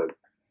day one. Like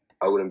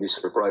I wouldn't be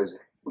surprised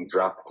we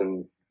draft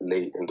him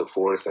late in the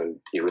 4th and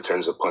he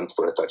returns a punt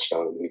for a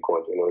touchdown in week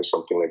 1, or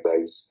something like that.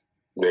 He's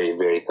very,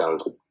 very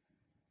talented.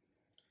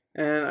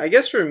 And I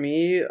guess for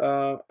me,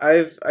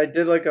 I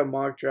did like a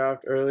mock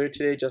draft earlier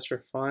today just for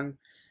fun,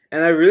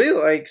 and I really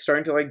like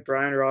starting to like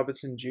Brian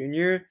Robinson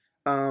Jr.,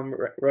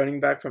 running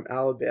back from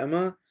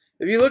Alabama.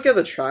 If you look at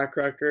the track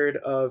record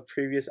of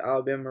previous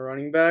Alabama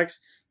running backs,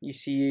 you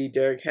see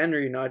Derrick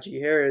Henry,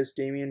 Najee Harris,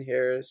 Damian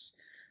Harris,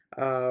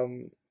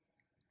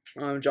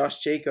 Josh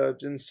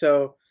Jacobs, and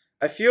so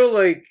I feel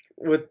like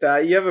with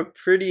that you have a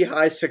pretty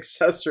high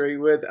success rate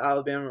with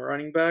Alabama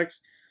running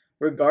backs,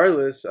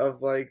 regardless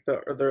of like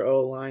their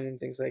O line and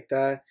things like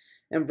that.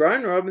 And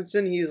Brian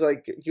Robinson,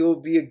 he'll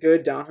be a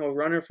good downhill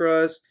runner for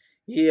us.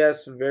 He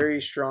has a very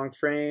strong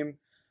frame.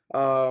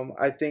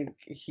 I think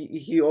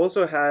he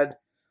also had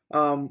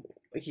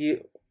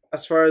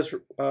as far as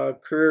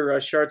career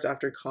rush yards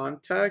after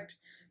contact,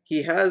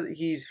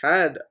 he's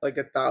had like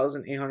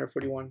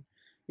 1,841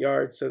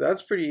 yards, so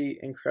that's pretty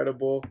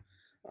incredible.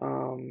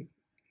 I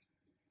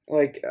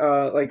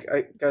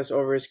guess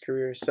over his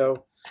career,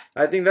 so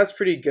I think that's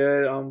pretty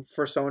good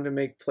for someone to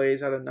make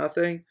plays out of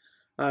nothing.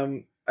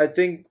 I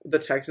think the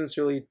Texans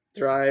really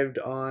thrived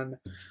on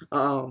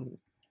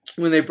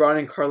when they brought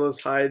in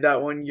Carlos Hyde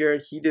that one year.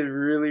 He did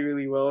really,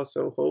 really well,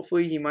 so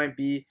hopefully he might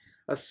be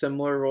a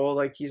similar role.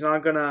 Like he's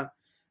not gonna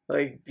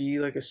like be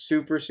like a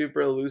super,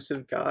 super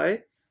elusive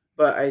guy,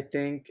 but I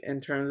think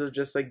in terms of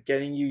just like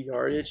getting you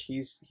yardage,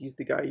 he's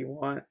the guy you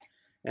want.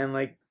 And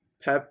like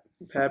Pep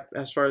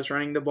as far as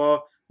running the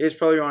ball, he's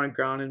probably on a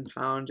ground and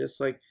pound,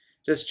 just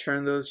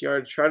churn those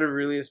yards, try to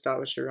really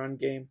establish a run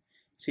game,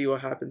 see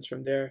what happens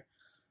from there.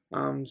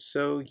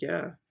 So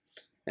yeah,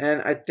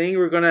 and I think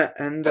we're gonna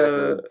end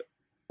the.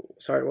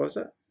 Sorry, what was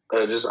that? I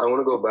want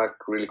to go back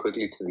really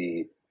quickly to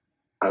the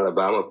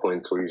Alabama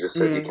point where you just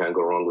said you can't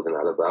go wrong with an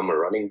Alabama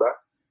running back.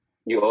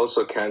 You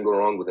also can't go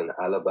wrong with an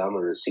Alabama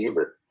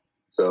receiver.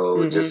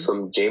 So just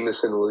some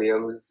Jameson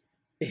Williams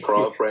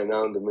prop right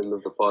now in the middle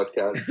of the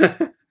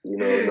podcast.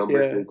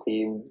 Number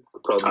 13,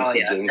 probably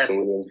see Jameson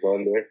Williams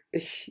down there.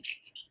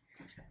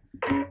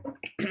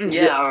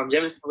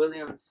 Jameson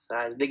Williams,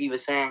 as Biggie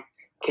was saying,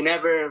 can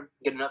never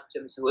get enough of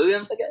Jameson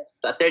Williams, I guess.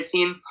 At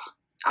 13,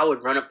 I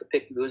would run up the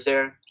pick to lose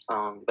there.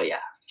 But yeah.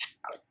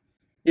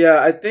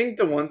 Yeah, I think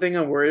the one thing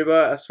I'm worried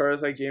about as far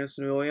as like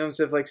Jameson Williams,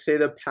 if like say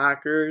the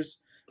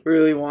Packers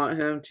really want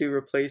him to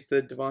replace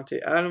the Devontae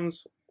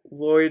Adams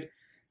void,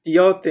 do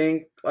y'all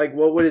think like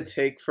what would it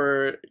take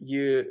for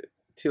you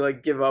to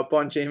like give up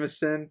on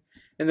Jameson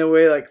in a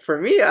way? Like for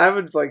me, I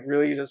would like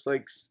really just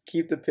like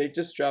keep the pick,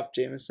 just drop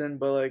Jameson,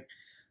 but like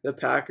the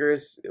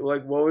Packers,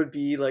 like what would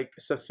be like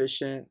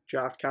sufficient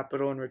draft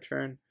capital in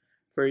return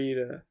for you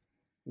to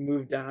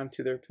move down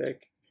to their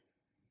pick?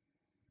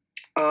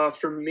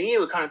 For me, it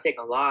would kind of take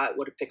a lot.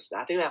 What a pick?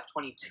 I think they have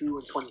 22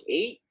 and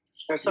 28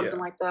 or something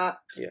like that.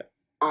 Yeah.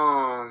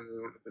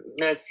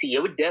 Let's see.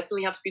 It would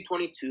definitely have to be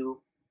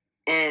 22,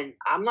 and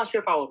I'm not sure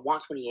if I would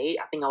want 28.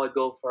 I think I would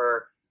go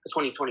for the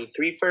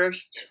 2023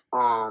 first.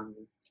 I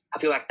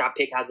feel like that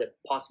pick has a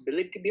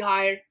possibility to be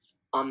higher.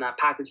 That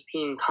Packers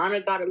team kind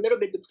of got a little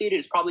bit depleted.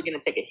 It's probably going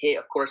to take a hit,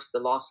 of course, the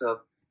loss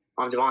of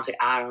Devontae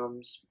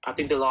Adams. I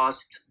think they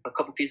lost a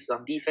couple pieces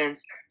on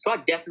defense. So I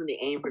definitely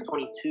aim for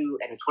 22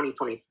 and a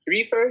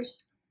 2023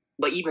 first.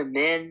 But even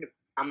then,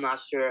 I'm not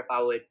sure if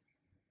I would.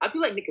 I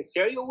feel like Nick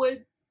Caserio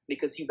would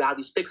because he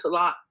values picks a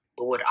lot.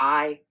 But would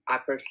I? I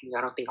personally,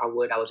 I don't think I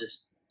would. I would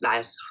just,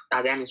 as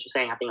Anish was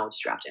saying, I think I would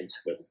just draft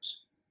Jameson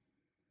Williams.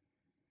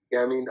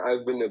 Yeah, I mean,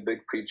 I've been a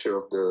big preacher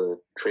of the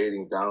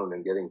trading down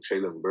and getting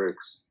Traylon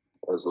Burks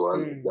as well,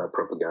 that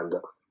propaganda.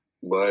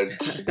 But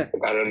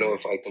I don't know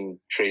if I can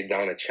trade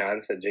down a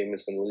chance at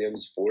Jameson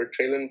Williams for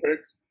Traylon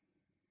Burks.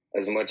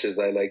 As much as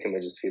I like him, I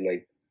just feel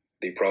like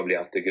they probably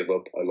have to give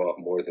up a lot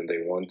more than they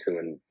want to,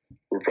 and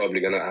we're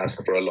probably going to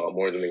ask for a lot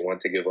more than they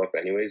want to give up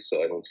anyways,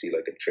 so I don't see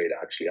like a trade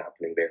actually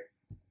happening there.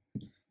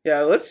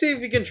 Yeah, let's see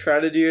if we can try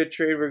to do a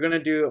trade. We're going to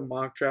do a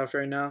mock draft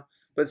right now,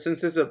 but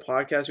since this is a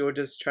podcast, we'll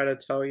just try to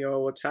tell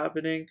y'all what's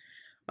happening.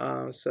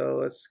 So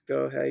let's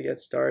go ahead and get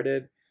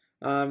started.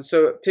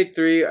 So at pick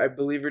 3, I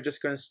believe we're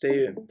just going to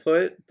stay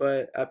put,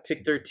 but at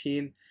pick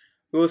 13,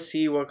 we'll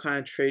see what kind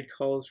of trade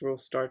calls we'll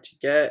start to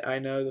get. I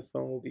know the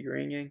phone will be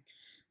ringing,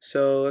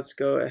 so let's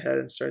go ahead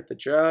and start the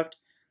draft.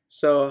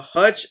 So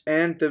Hutch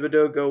and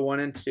Thibodeau go 1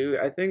 and 2.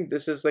 I think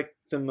this is like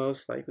the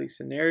most likely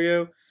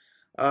scenario.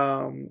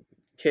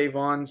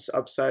 Kayvon's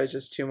upside is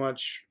just too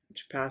much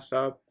to pass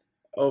up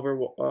over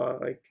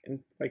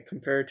like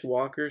compared to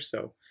Walker.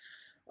 So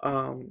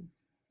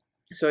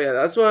yeah,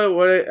 that's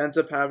what it ends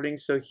up happening.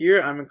 So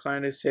here I'm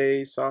inclined to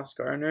say Sauce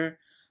Gardner,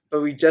 but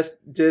we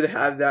just did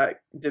have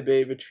that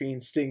debate between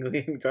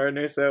Stingley and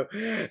Gardner, so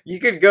you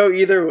could go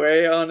either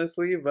way,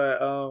 honestly. But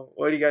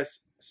what do you guys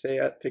say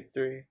at pick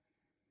 3?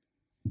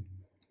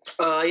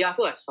 Yeah, I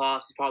feel like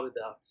Sauce is probably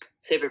the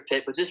safer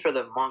pick, but just for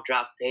the mock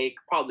draft's sake,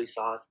 probably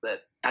Sauce.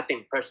 But I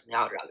think personally,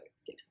 I would rather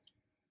take Stingley.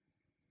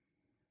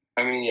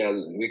 I mean, yeah,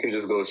 we can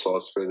just go with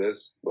Sauce for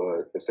this,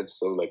 but if it's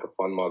still like a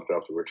fun mock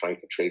draft where we're trying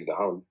to trade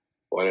down,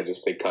 why not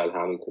just take Kyle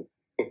Hamilton?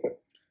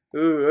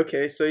 Ooh,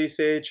 okay. So you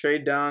say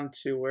trade down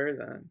to where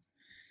then?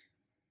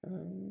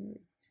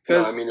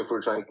 No, I mean, if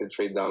we're trying to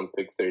trade down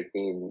pick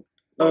 13,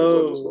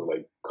 we'll just go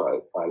like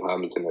Kyle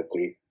Hamilton at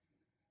 3.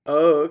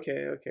 Oh,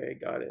 okay,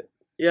 got it.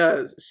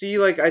 Yeah, see,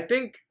 like, I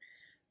think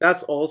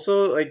that's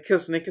also, like,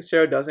 because Nick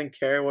Caserio doesn't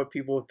care what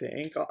people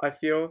think, I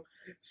feel.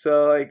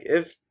 So, like,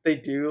 if they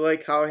do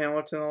like Kyle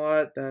Hamilton a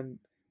lot, then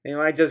they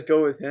might just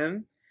go with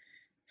him.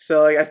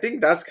 So, like, I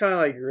think that's kind of,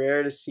 like,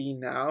 rare to see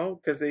now,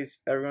 because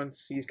everyone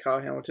sees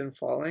Kyle Hamilton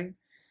falling.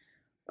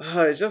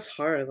 It's just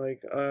hard,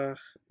 like,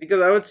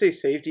 because I would say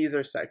safety is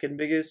our second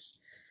biggest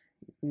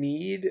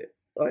need,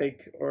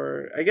 like,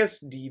 or I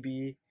guess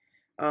DB.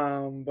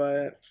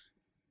 But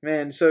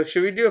man, so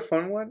should we do a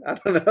fun one? I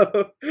don't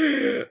know.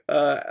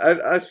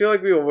 I feel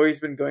like we've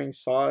always been going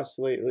Sauce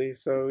lately,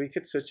 so we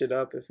could switch it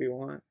up if we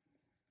want.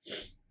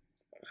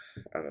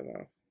 I don't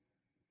know.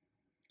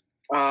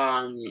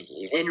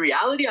 In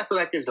reality, I feel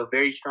like there's a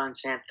very strong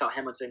chance Kyle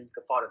Hamilton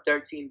could fall to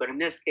 13, but in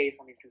this case,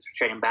 I mean, since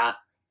we're trading back,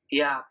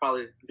 yeah,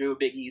 probably do a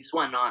big E. Just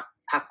why not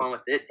have fun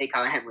with it? Take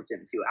Kyle Hamilton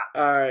and see what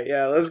happens. All right,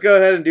 yeah, let's go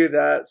ahead and do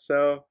that.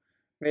 So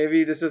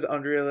maybe this is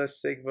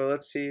unrealistic, but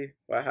let's see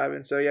what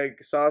happens. So yeah,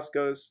 Sauce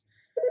goes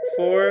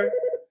 4.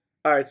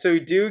 All right, so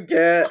we do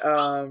get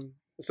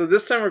so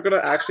this time we're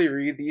gonna actually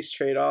read these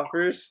trade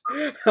offers.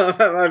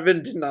 I've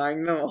been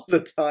denying them all the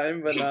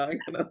time, but now I'm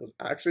gonna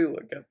actually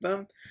look at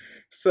them.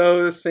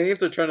 So the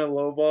Saints are trying to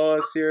lowball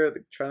us here.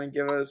 They're trying to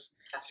give us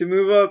to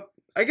move up.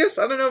 I guess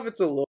I don't know if it's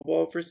a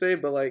lowball per se,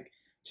 but like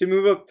to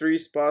move up 3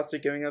 spots,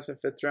 they're giving us a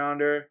 5th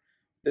rounder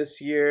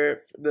this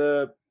year.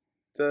 The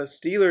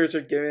Steelers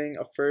are giving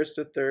a 1st,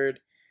 a 3rd,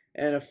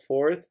 and a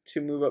 4th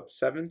to move up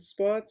 7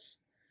 spots.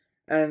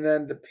 And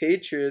then the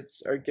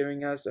Patriots are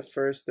giving us a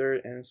 1st,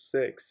 3rd, and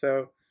 6th.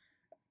 So,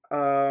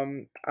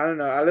 I don't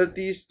know. Out of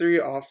these 3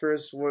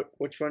 offers,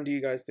 which one do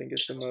you guys think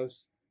is the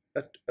most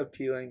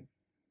appealing?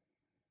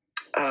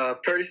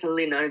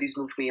 Personally, none of these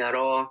move me at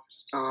all.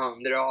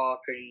 They're all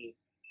pretty,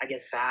 I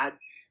guess, bad.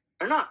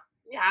 Or not.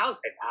 Yeah, I would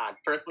say bad.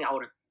 Personally, I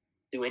wouldn't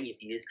do any of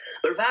these.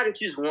 But if I had to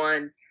choose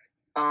one,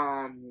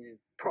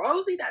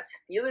 Probably that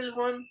Steelers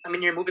one. I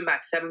mean, you're moving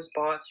back 7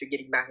 spots. You're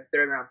getting back a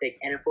 3rd-round pick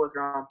and a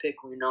 4th-round pick.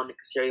 When you know Nick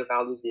Caserio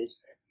values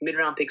his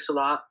mid-round picks a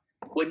lot.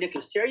 Would Nick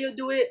Caserio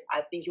do it?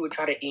 I think he would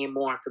try to aim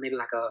more for maybe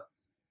like a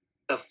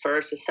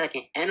 1st, a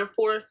 2nd, and a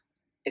 4th,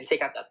 and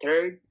take out that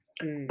 3rd.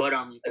 But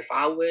if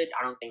I would,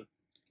 I don't think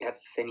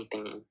that's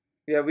anything.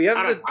 Yeah, we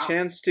have the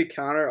chance to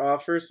counter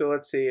offer. So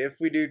let's see if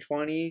we do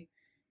 20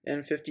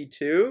 and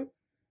 52.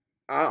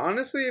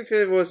 Honestly, if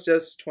it was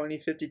just 20,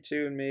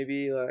 52 and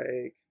maybe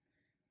like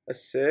a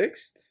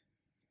 6th,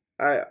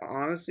 I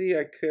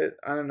could.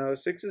 I don't know.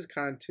 6 is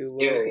kind of too low.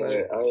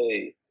 Yeah,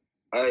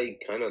 I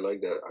kind of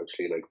like that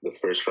actually. Like the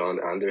 1st round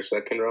and their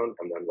 2nd round,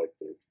 and then like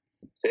the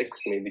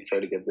 6th, maybe try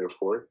to get their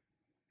 4th.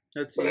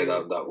 Let's see.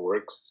 That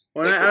works.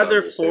 When I add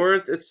their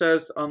 4th, it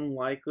says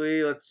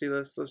unlikely. Let's see.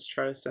 Let's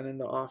try to send in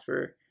the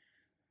offer.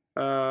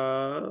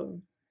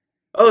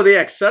 Oh, they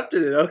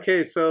accepted it.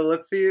 Okay, so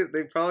let's see.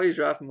 They probably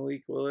draft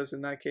Malik Willis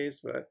in that case,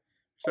 but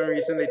for some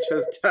reason they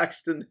chose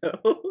Daxton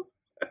Hill.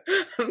 I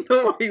don't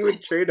know why you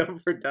would trade up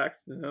for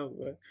Daxton Hill,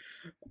 but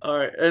all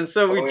right. And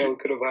so we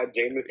could have had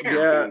Jameson.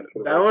 Yeah,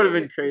 that would have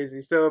been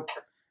crazy. So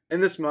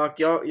in this mock,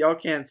 y'all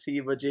can't see,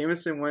 but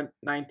Jameson went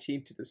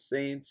 19 to the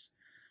Saints.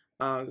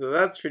 So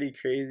that's pretty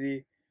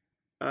crazy.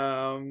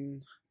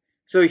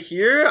 So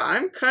here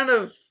I'm kind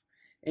of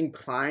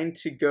inclined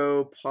to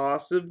go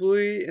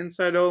possibly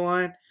inside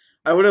O-line.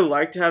 I would have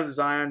liked to have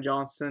Zion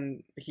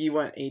Johnson. He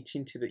went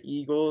 18 to the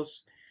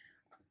Eagles.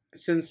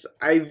 Since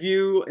I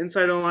view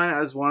inside O-line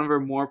as one of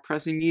our more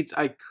pressing needs,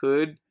 I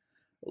could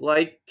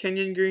like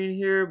Kenyon Green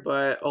here,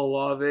 but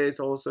Olave is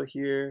also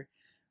here.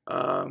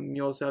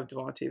 You also have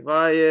Devontae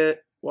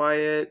Wyatt.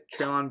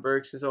 Treylon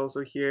Burks is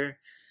also here.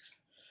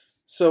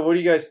 So what do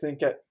you guys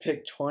think at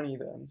pick 20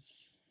 then?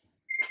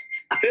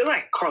 I feel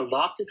like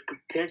Karlaftis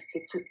could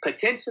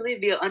potentially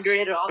be an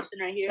underrated option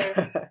right here.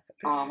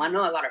 I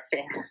know a lot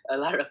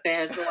of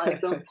fans don't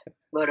like him,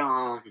 but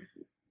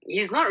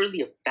he's not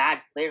really a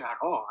bad player at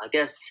all. I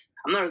guess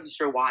I'm not really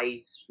sure why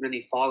he's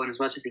really fallen as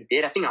much as he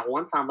did. I think at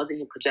one time wasn't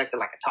he projected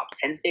like a top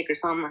 10 pick or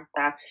something like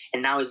that,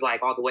 and now he's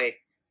like all the way.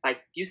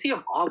 Like you see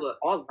him all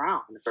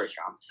around in the 1st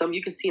round. Some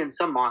you can see in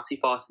some mocks he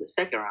falls to the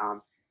 2nd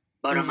round,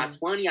 but at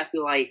 20, I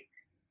feel like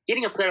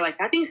getting a player like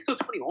that, I think he's still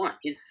 21.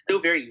 He's still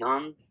very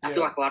young. I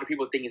feel like a lot of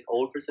people think he's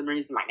old for some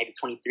reason, like maybe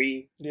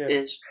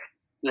 23-ish.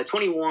 At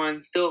 21,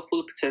 still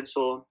full of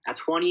potential. At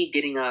 20,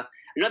 getting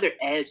another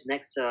edge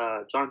next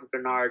to Jonathan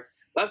Bernard.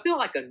 But I feel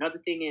like another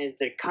thing is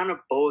they're kind of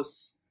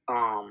both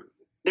kind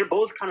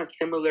of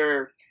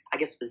similar, I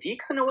guess,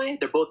 physiques in a way.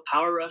 They're both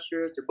power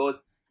rushers. They're both,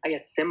 I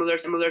guess, similar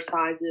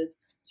sizes.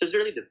 So it's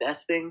really the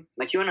best thing.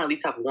 Like you want to at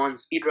least have one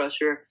speed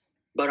rusher.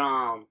 But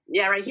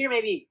right here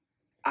maybe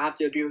I have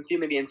to agree with you.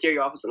 Maybe interior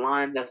offensive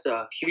line. That's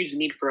a huge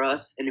need for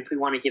us. And if we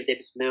want to give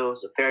Davis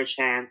Mills a fair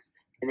chance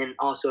and then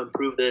also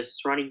improve this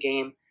running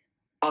game,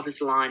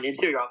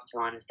 interior offensive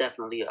line is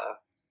definitely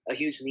a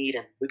huge need.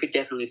 And we could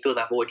definitely fill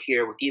that void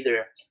here with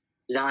either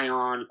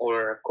Zion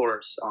or, of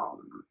course,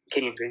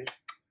 Kenyon Green.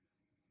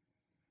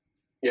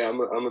 Yeah,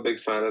 I'm a big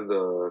fan of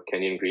the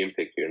Kenyon Green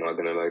pick here. Not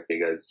going to lie to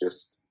you guys.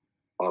 Just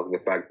off the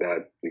fact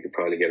that we could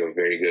probably get a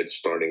very good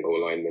starting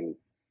O-lineman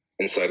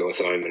inside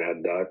O-lineman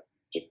at that.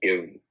 Just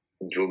give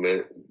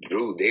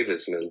Drew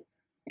Davis Mills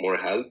more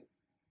help,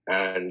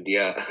 and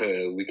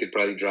we could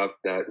probably draft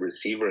that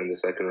receiver in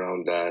the 2nd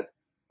round that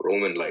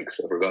Roman likes.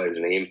 I forgot his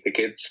name.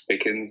 Pickens,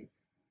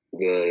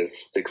 the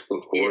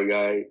 6'4"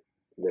 guy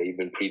that you've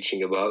been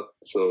preaching about.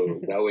 So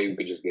that way we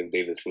could just give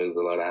Davis Mills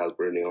a lot of help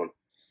early on.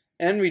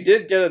 And we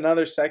did get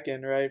another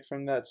 2nd, right,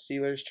 from that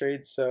Steelers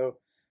trade, so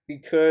we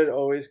could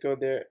always go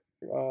there,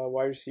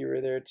 wide receiver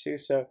there too.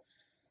 So.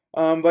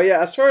 But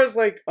yeah, as far as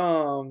like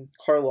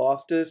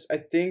Karlaftis, I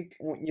think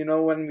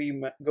when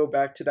we go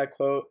back to that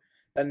quote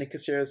that Nick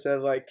Caserio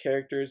said, like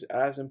character's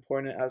as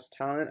important as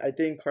talent, I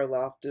think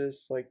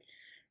Karlaftis like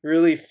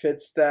really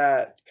fits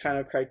that kind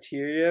of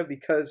criteria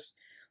because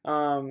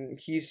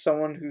he's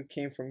someone who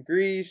came from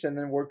Greece and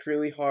then worked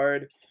really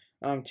hard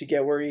to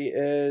get where he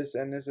is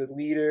and is a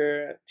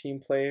leader, team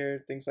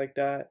player, things like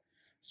that.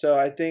 So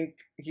I think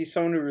he's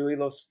someone who really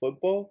loves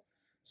football.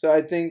 So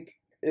I think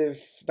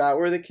if that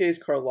were the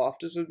case,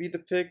 Karlaftis would be the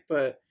pick,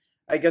 but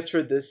I guess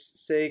for this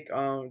sake,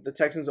 the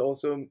Texans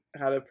also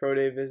had a pro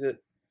day visit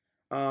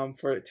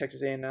for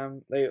Texas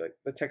A&M, like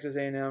the Texas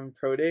A&M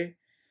pro day.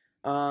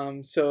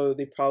 So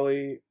they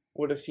probably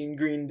would have seen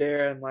Green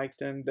there and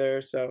liked him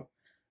there. So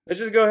let's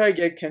just go ahead and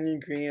get Kenyon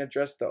Green,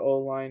 address the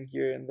O-line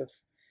here in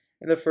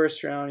the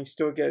 1st round. You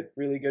still get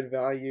really good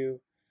value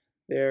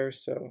there,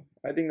 so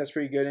I think that's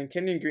pretty good. And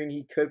Kenyon Green,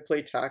 he could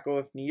play tackle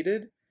if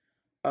needed.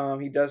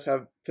 He does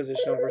have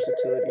positional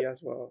versatility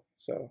as well.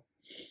 So,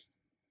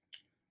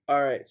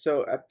 all right.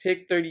 So at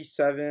pick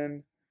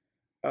 37,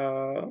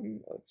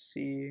 let's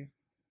see.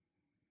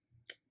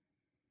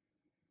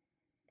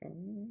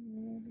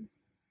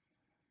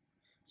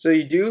 So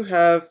you do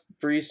have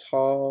Breece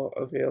Hall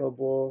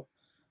available.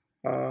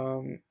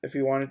 If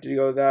you wanted to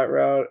go that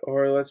route,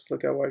 or let's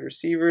look at wide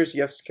receivers.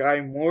 You have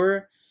Sky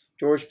Moore,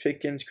 George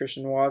Pickens,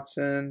 Christian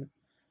Watson.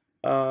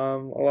 A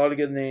lot of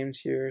good names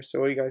here. So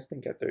what do you guys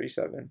think at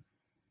 37?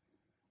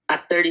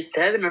 At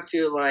 37, I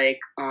feel like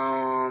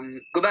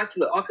go back to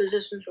the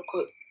acquisitions real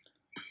quick.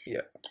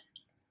 Yeah.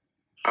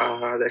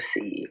 Let's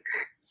see.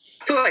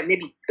 I feel like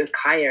maybe the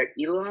Kyer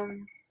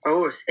Elam.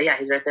 Yeah,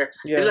 he's right there.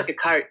 Yeah. Maybe like a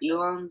Kyer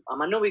Elam.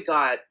 I know we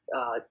got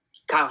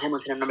Kyle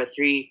Hamilton at number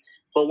 3,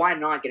 but why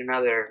not get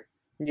another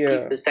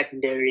piece of the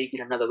secondary,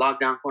 get another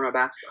lockdown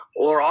cornerback,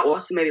 or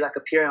also maybe like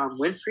a Pierre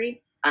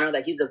Winfrey. I know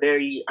that he's a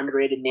very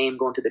underrated name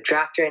going to the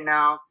draft right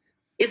now.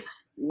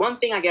 It's one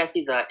thing, I guess,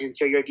 he's an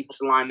interior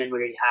defensive lineman. We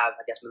already have,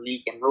 I guess,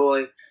 Malik and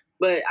Roy,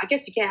 but I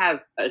guess you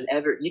can't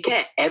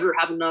ever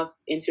have enough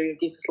interior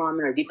defensive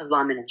linemen or defensive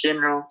linemen in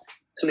general.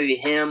 So maybe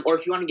him, or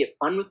if you want to get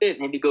fun with it,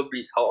 maybe go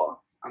Breece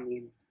Hall. I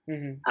mean,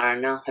 I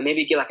don't know, and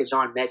maybe get like a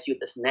John Mechie with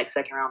this next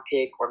second round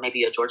pick, or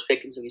maybe a George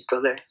Pickens if he's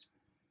still there.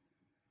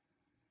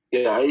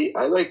 Yeah,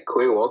 I like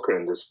Quay Walker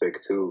in this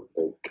pick too.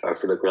 Like, I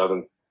feel like we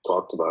haven't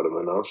talked about him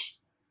enough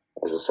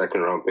as a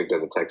second round pick that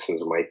the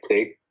Texans might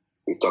take.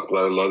 We've talked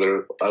about a lot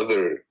of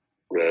other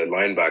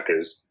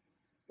linebackers,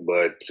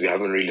 but we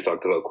haven't really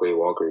talked about Quay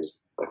Walker's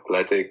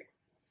athletic.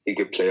 He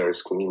could play our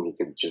scheme. He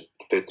could just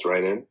fit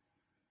right in.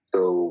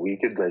 So we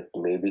could like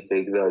maybe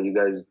take that. You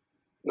guys,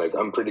 like,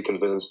 I'm pretty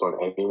convinced on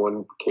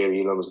anyone.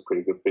 Kerry Elam is a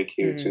pretty good pick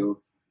here too.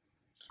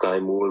 Sky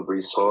Moore,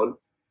 Breece Hall,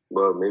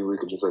 but maybe we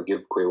could just like give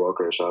Quay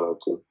Walker a shout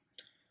out too.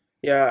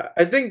 Yeah,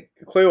 I think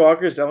Quay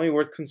Walker is definitely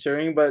worth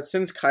considering, but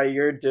since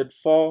Kyer did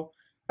fall,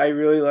 I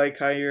really like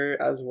Kyer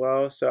as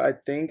well, so I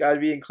think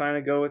I'd be inclined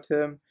to go with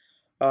him.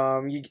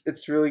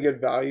 It's really good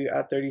value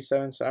at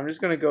 37, so I'm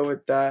just going to go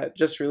with that.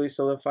 Just really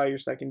solidify your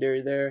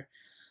secondary there.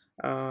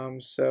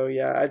 So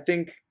yeah, I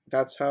think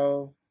that's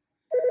how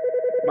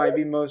might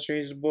be most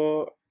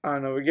reasonable. I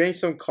don't know. We're getting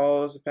some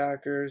calls, the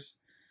Packers.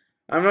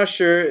 I'm not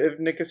sure if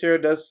Nick Caserio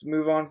does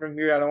move on from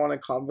here. I don't want to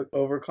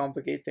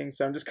overcomplicate things,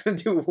 so I'm just going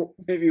to do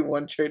maybe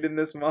one trade in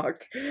this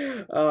mock.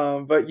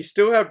 But you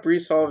still have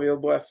Breece Hall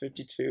available at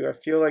 52. I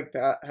feel like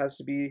that has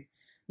to be...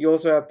 You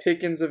also have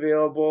Pickens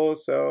available,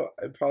 so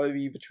it'd probably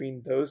be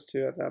between those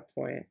two at that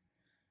point.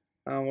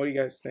 What do you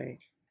guys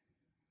think?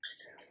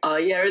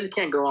 Yeah, I really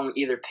can't go wrong with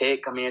either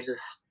pick. I mean, it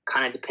just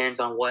kind of depends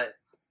on what...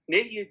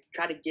 Maybe you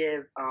try to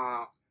give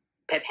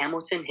Pep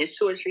Hamilton his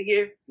choice right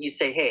here. You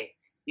say, hey,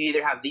 you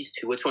either have these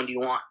two. Which one do you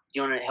want? Do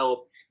you want to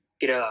help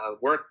get a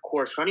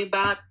workhorse running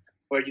back,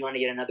 or do you want to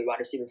get another wide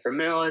receiver for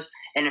Mills?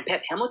 And in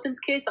Pep Hamilton's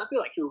case, I feel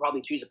like he would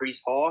probably choose a Breece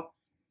Hall.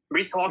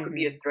 Breece Hall could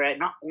be a threat,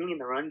 not only in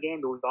the run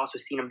game, but we've also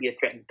seen him be a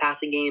threat in the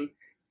passing game,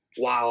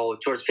 while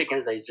George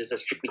Pickens is just a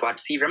strictly wide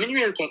receiver. I mean, you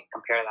really can't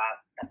compare that.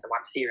 That's a wide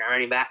receiver and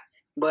running back.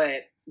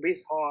 But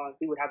Breece Hall,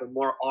 he would have a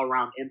more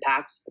all-around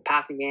impact, the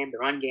passing game, the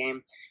run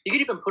game. You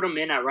could even put him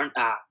in at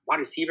wide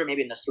receiver,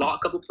 maybe in the slot a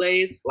couple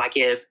plays, like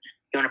if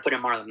you want to put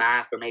him more on the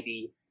map, or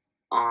maybe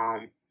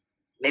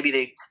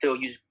they still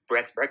use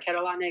Rex Burkhead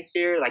a lot next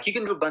year. Like, you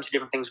can do a bunch of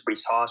different things with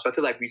Breece Hall, so I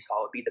feel like Breece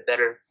Hall would be the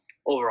better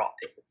overall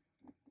pick.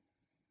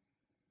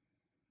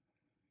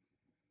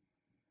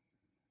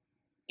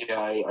 Yeah,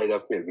 I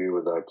definitely agree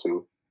with that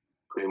too.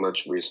 Pretty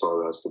much Breece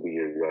Hall has to be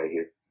your guy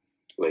here.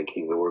 Like,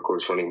 he's a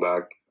workhorse running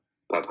back.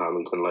 Pep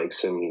Hamilton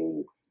likes him.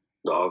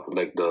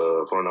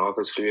 The front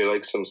office really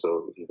likes him,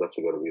 so he's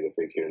definitely got to be the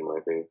pick here in my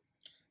opinion.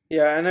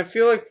 Yeah, and I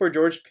feel like for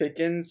George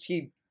Pickens,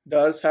 he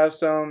does have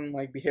some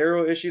like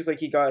behavioral issues. Like,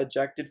 he got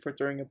ejected for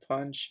throwing a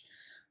punch,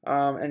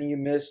 and he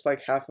missed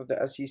like half of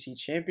the SEC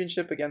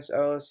championship against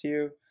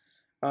LSU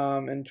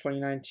in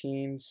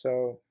 2019.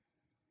 So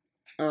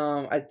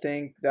I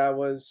think that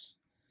was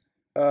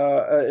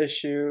an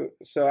issue.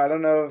 So I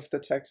don't know if the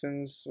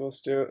Texans will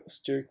steer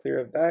clear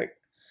of that.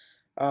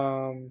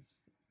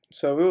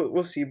 So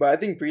we'll see. But I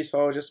think Breece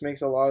Hall just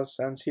makes a lot of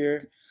sense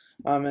here.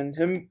 And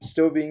him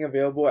still being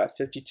available at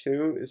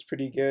 52 is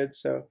pretty good.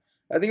 So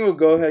I think we'll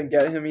go ahead and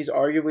get him. He's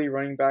arguably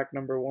running back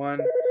number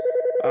 1.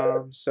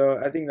 So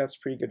I think that's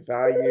pretty good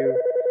value.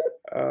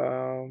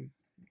 Oh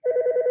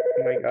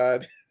my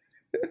God.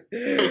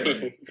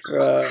 I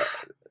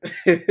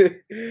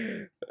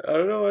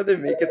don't know why they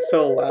make it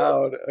so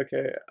loud.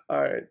 Okay.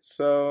 All right.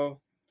 So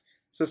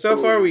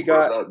far we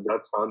got...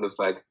 That sound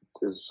effect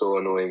is so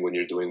annoying when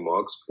you're doing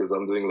mocks, because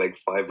I'm doing like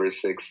 5 or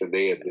 6 a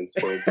day at this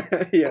point.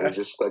 Yeah. It's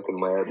just stuck in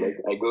my head. Like,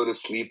 I go to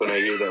sleep and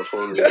I hear that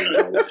phone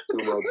ringing. It's too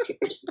much.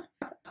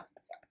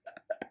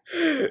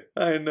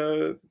 I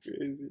know, that's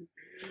crazy.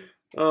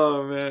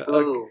 Oh man.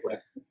 Okay.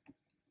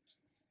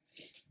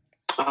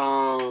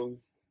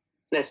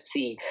 Let's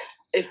see.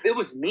 If it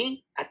was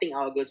me, I think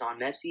I would go John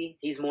Mechie.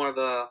 He's more of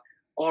a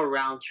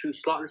all-around true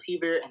slot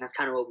receiver, and that's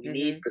kind of what we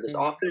need for this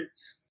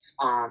offense.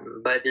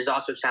 But there's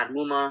also Chad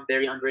Muma,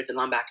 very underrated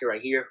linebacker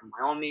right here from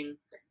Wyoming.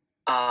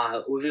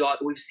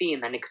 We've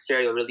seen that Nick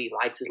Caserio really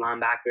likes his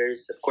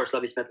linebackers. Of course,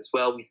 Lovie Smith as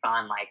well. We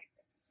signed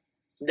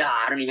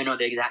I don't even know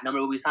the exact number,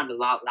 but we signed a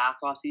lot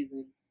last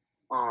offseason.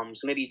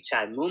 So maybe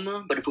Chad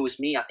Muma. But if it was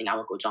me, I think I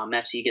would go John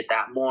Mechie, get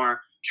that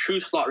more true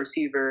slot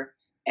receiver.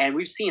 And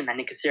we've seen that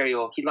Nick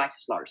Caserio, he likes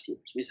his slot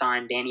receivers. We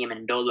signed Danny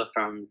Amendola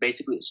from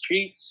basically the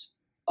streets.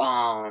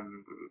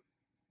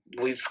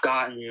 we've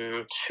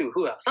gotten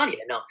who else? I don't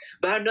even know.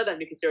 But I know that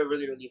Nick Caserio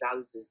really, really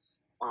values his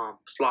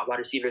slot wide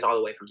receivers all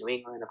the way from New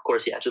England. Of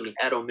course, yeah, Julian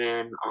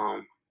Edelman,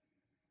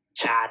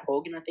 Chad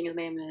Hogan, I think his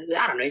name is.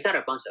 I don't know. He's had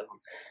a bunch of them.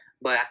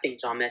 But I think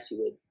John Mechie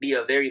would be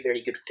a very,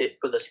 very good fit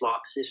for the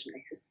slot position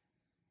right here.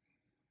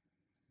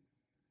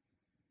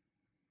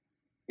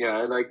 Yeah,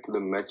 I like the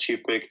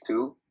Mechie pick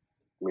too.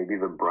 Maybe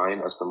the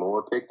Brian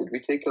Asamoah pick. Did we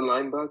take a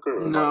linebacker?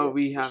 Or No, not?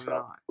 we have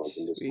not.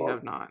 We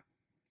have not.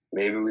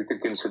 Maybe we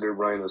could consider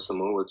Brian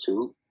Asamoah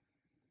too.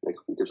 Like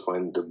we could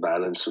find the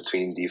balance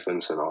between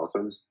defense and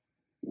offense.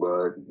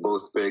 But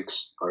both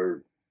picks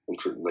are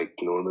like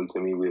normal to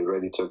me. We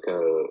already took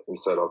a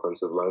inside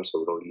offensive line, so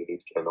we don't really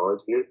need Kennard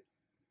here.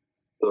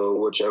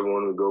 So whichever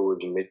one we go with,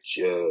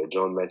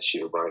 John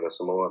Mechie or Brian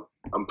Asamoah,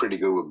 I'm pretty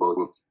good with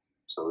both.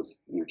 So it's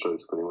your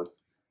choice, pretty much.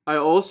 I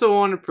also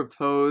want to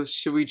propose,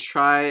 should we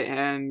try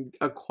and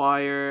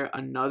acquire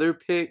another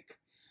pick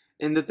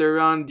in the third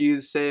round? Do you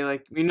say,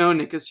 like, we know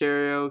Nick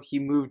Caserio, he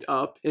moved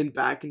up and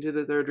back into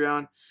the third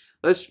round.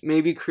 Let's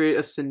maybe create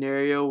a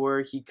scenario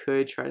where he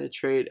could try to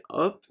trade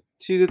up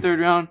to the third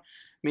round,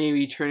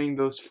 maybe turning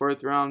those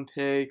fourth round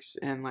picks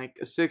and like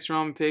a sixth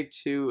round pick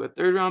to a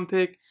third round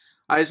pick.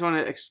 I just want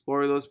to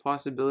explore those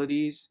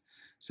possibilities.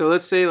 So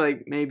let's say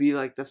like maybe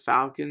like the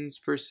Falcons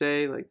per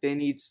se, like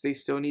they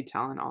still need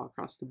talent all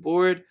across the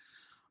board.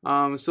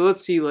 So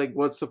let's see like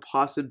what's a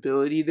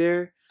possibility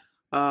there.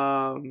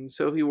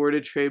 So if we were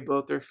to trade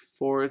both their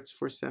fourths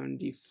for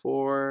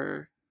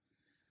 74,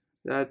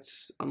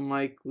 that's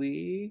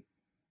unlikely.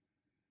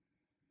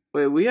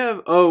 Wait, we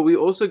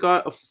also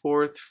got a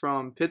fourth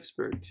from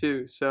Pittsburgh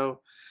too.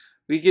 So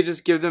we could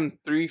just give them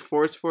 3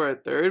 fourths for a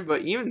third,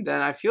 but even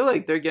then I feel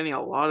like they're getting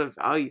a lot of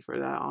value for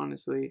that,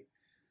 honestly.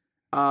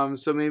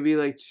 So maybe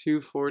like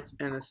 2 fourths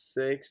and a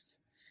sixth.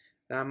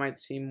 That might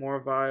seem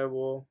more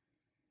viable.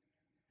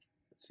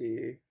 Let's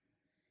see.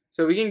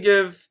 So we can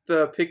give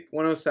the pick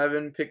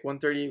 107, pick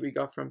 138 we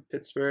got from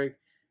Pittsburgh,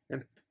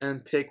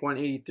 and pick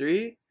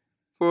 183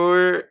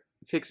 for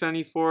pick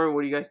 74.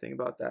 What do you guys think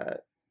about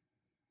that?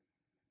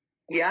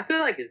 Yeah, I feel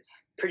like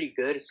it's pretty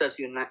good,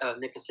 especially when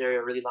Nick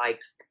Caserio really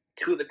likes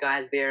 2 of the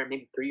guys there,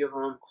 maybe 3 of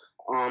them.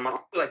 I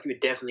feel like he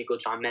would definitely go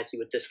John Mechie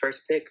with this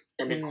first pick,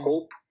 and then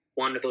hope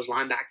one of those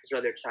linebackers,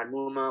 whether Chad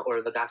Muma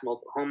or the guy from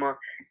Oklahoma,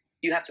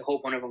 you have to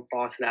hope one of them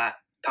falls to that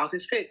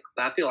Falcons pick.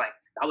 But I feel like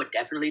I would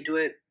definitely do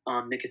it.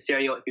 Nick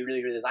Caserio, if he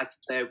really, really likes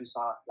the player, we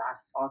saw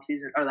last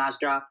offseason or last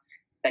draft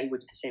that he would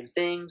do the same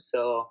thing.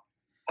 So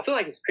I feel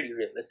like it's pretty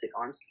realistic,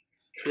 honestly.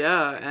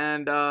 Yeah,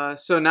 and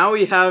so now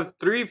we have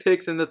 3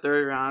 picks in the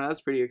third round.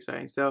 That's pretty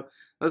exciting. So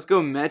let's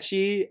go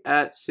Mechie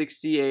at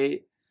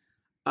 68.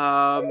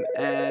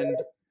 And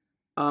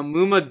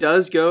Muma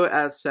does go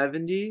at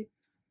 70,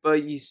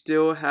 but you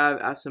still have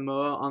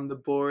Asamoah on the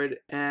board,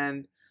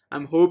 and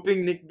I'm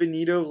hoping Nick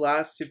Bonito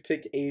lasts to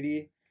pick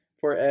 80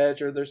 for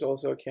edge, or there's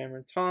also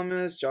Cameron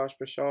Thomas, Josh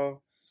Bashaw.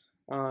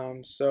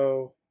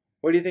 So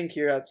what do you think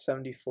here at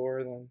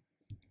 74 then?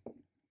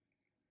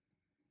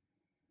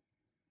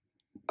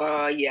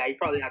 Yeah, you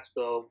probably have to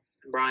go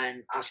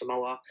Brian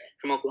Asamoah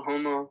from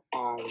Oklahoma.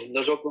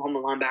 Those Oklahoma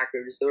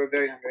linebackers, they were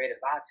very underrated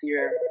last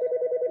year.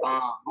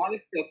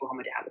 Obviously,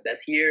 Oklahoma didn't have the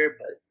best year,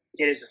 but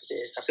it is what it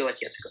is. I feel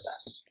like you have to go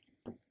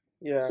that.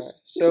 Yeah,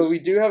 so we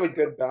do have a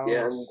good balance.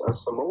 Yeah, and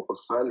Asamoah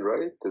fell,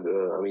 right?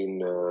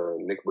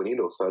 Nick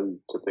Bonito fell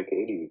to pick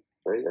 80,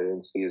 right? I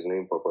didn't see his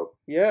name pop up.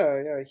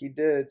 Yeah, he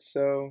did,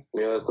 so...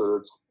 Yeah, so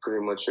that's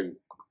pretty much a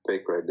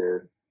pick right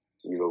there.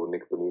 You go with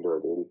Nick Bonito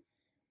at 80.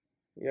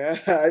 Yeah,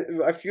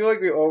 I feel like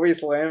we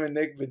always land with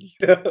Nick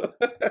Bonito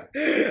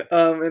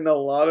in a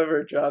lot of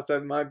our drafts.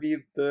 That might be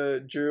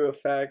the Drew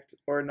effect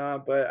or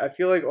not, but I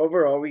feel like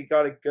overall we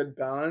got a good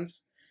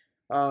balance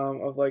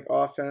of like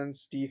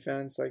offense,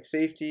 defense, like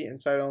safety,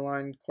 inside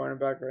line,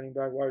 cornerback, running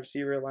back, wide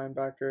receiver,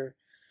 linebacker,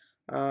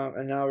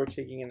 and now we're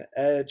taking an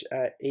edge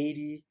at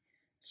 80.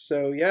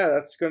 So yeah,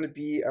 that's going to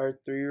be our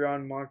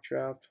 3-round mock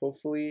draft.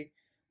 Hopefully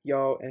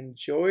y'all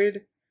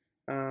enjoyed.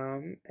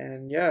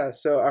 And yeah,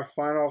 so our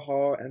final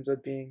haul ends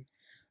up being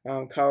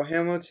Kyle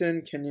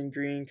Hamilton, Kenyon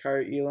Green,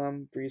 Kyrie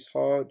Elam, Breece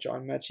Hall,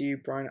 John Mechie,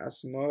 Brian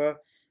Asamoah,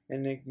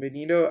 and Nick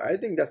Bonito. I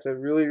think that's a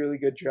really, really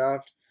good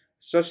draft,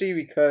 especially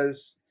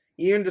because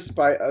even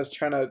despite us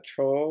trying to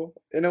troll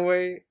in a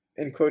way,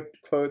 in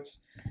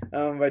quotes,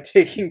 by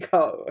taking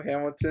Kyle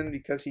Hamilton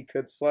because he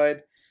could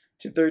slide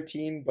to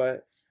 13,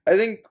 but I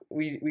think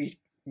we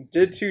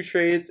did 2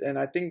 trades, and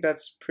I think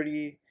that's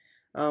pretty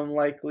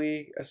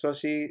likely,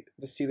 especially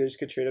the Steelers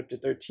could trade up to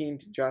 13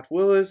 to draft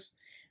Willis,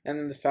 and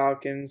then the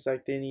Falcons,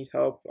 like, they need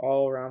help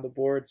all around the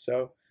board,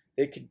 so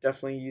they could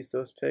definitely use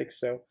those picks.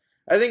 So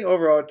I think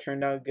overall it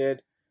turned out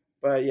good.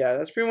 But yeah,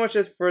 that's pretty much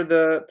it for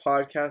the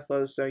podcast.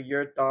 Let us know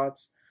your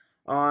thoughts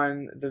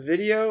on the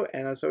video,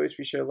 and as always,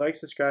 be sure to like,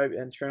 subscribe,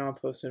 and turn on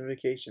post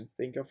notifications.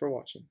 Thank you for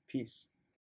watching. Peace.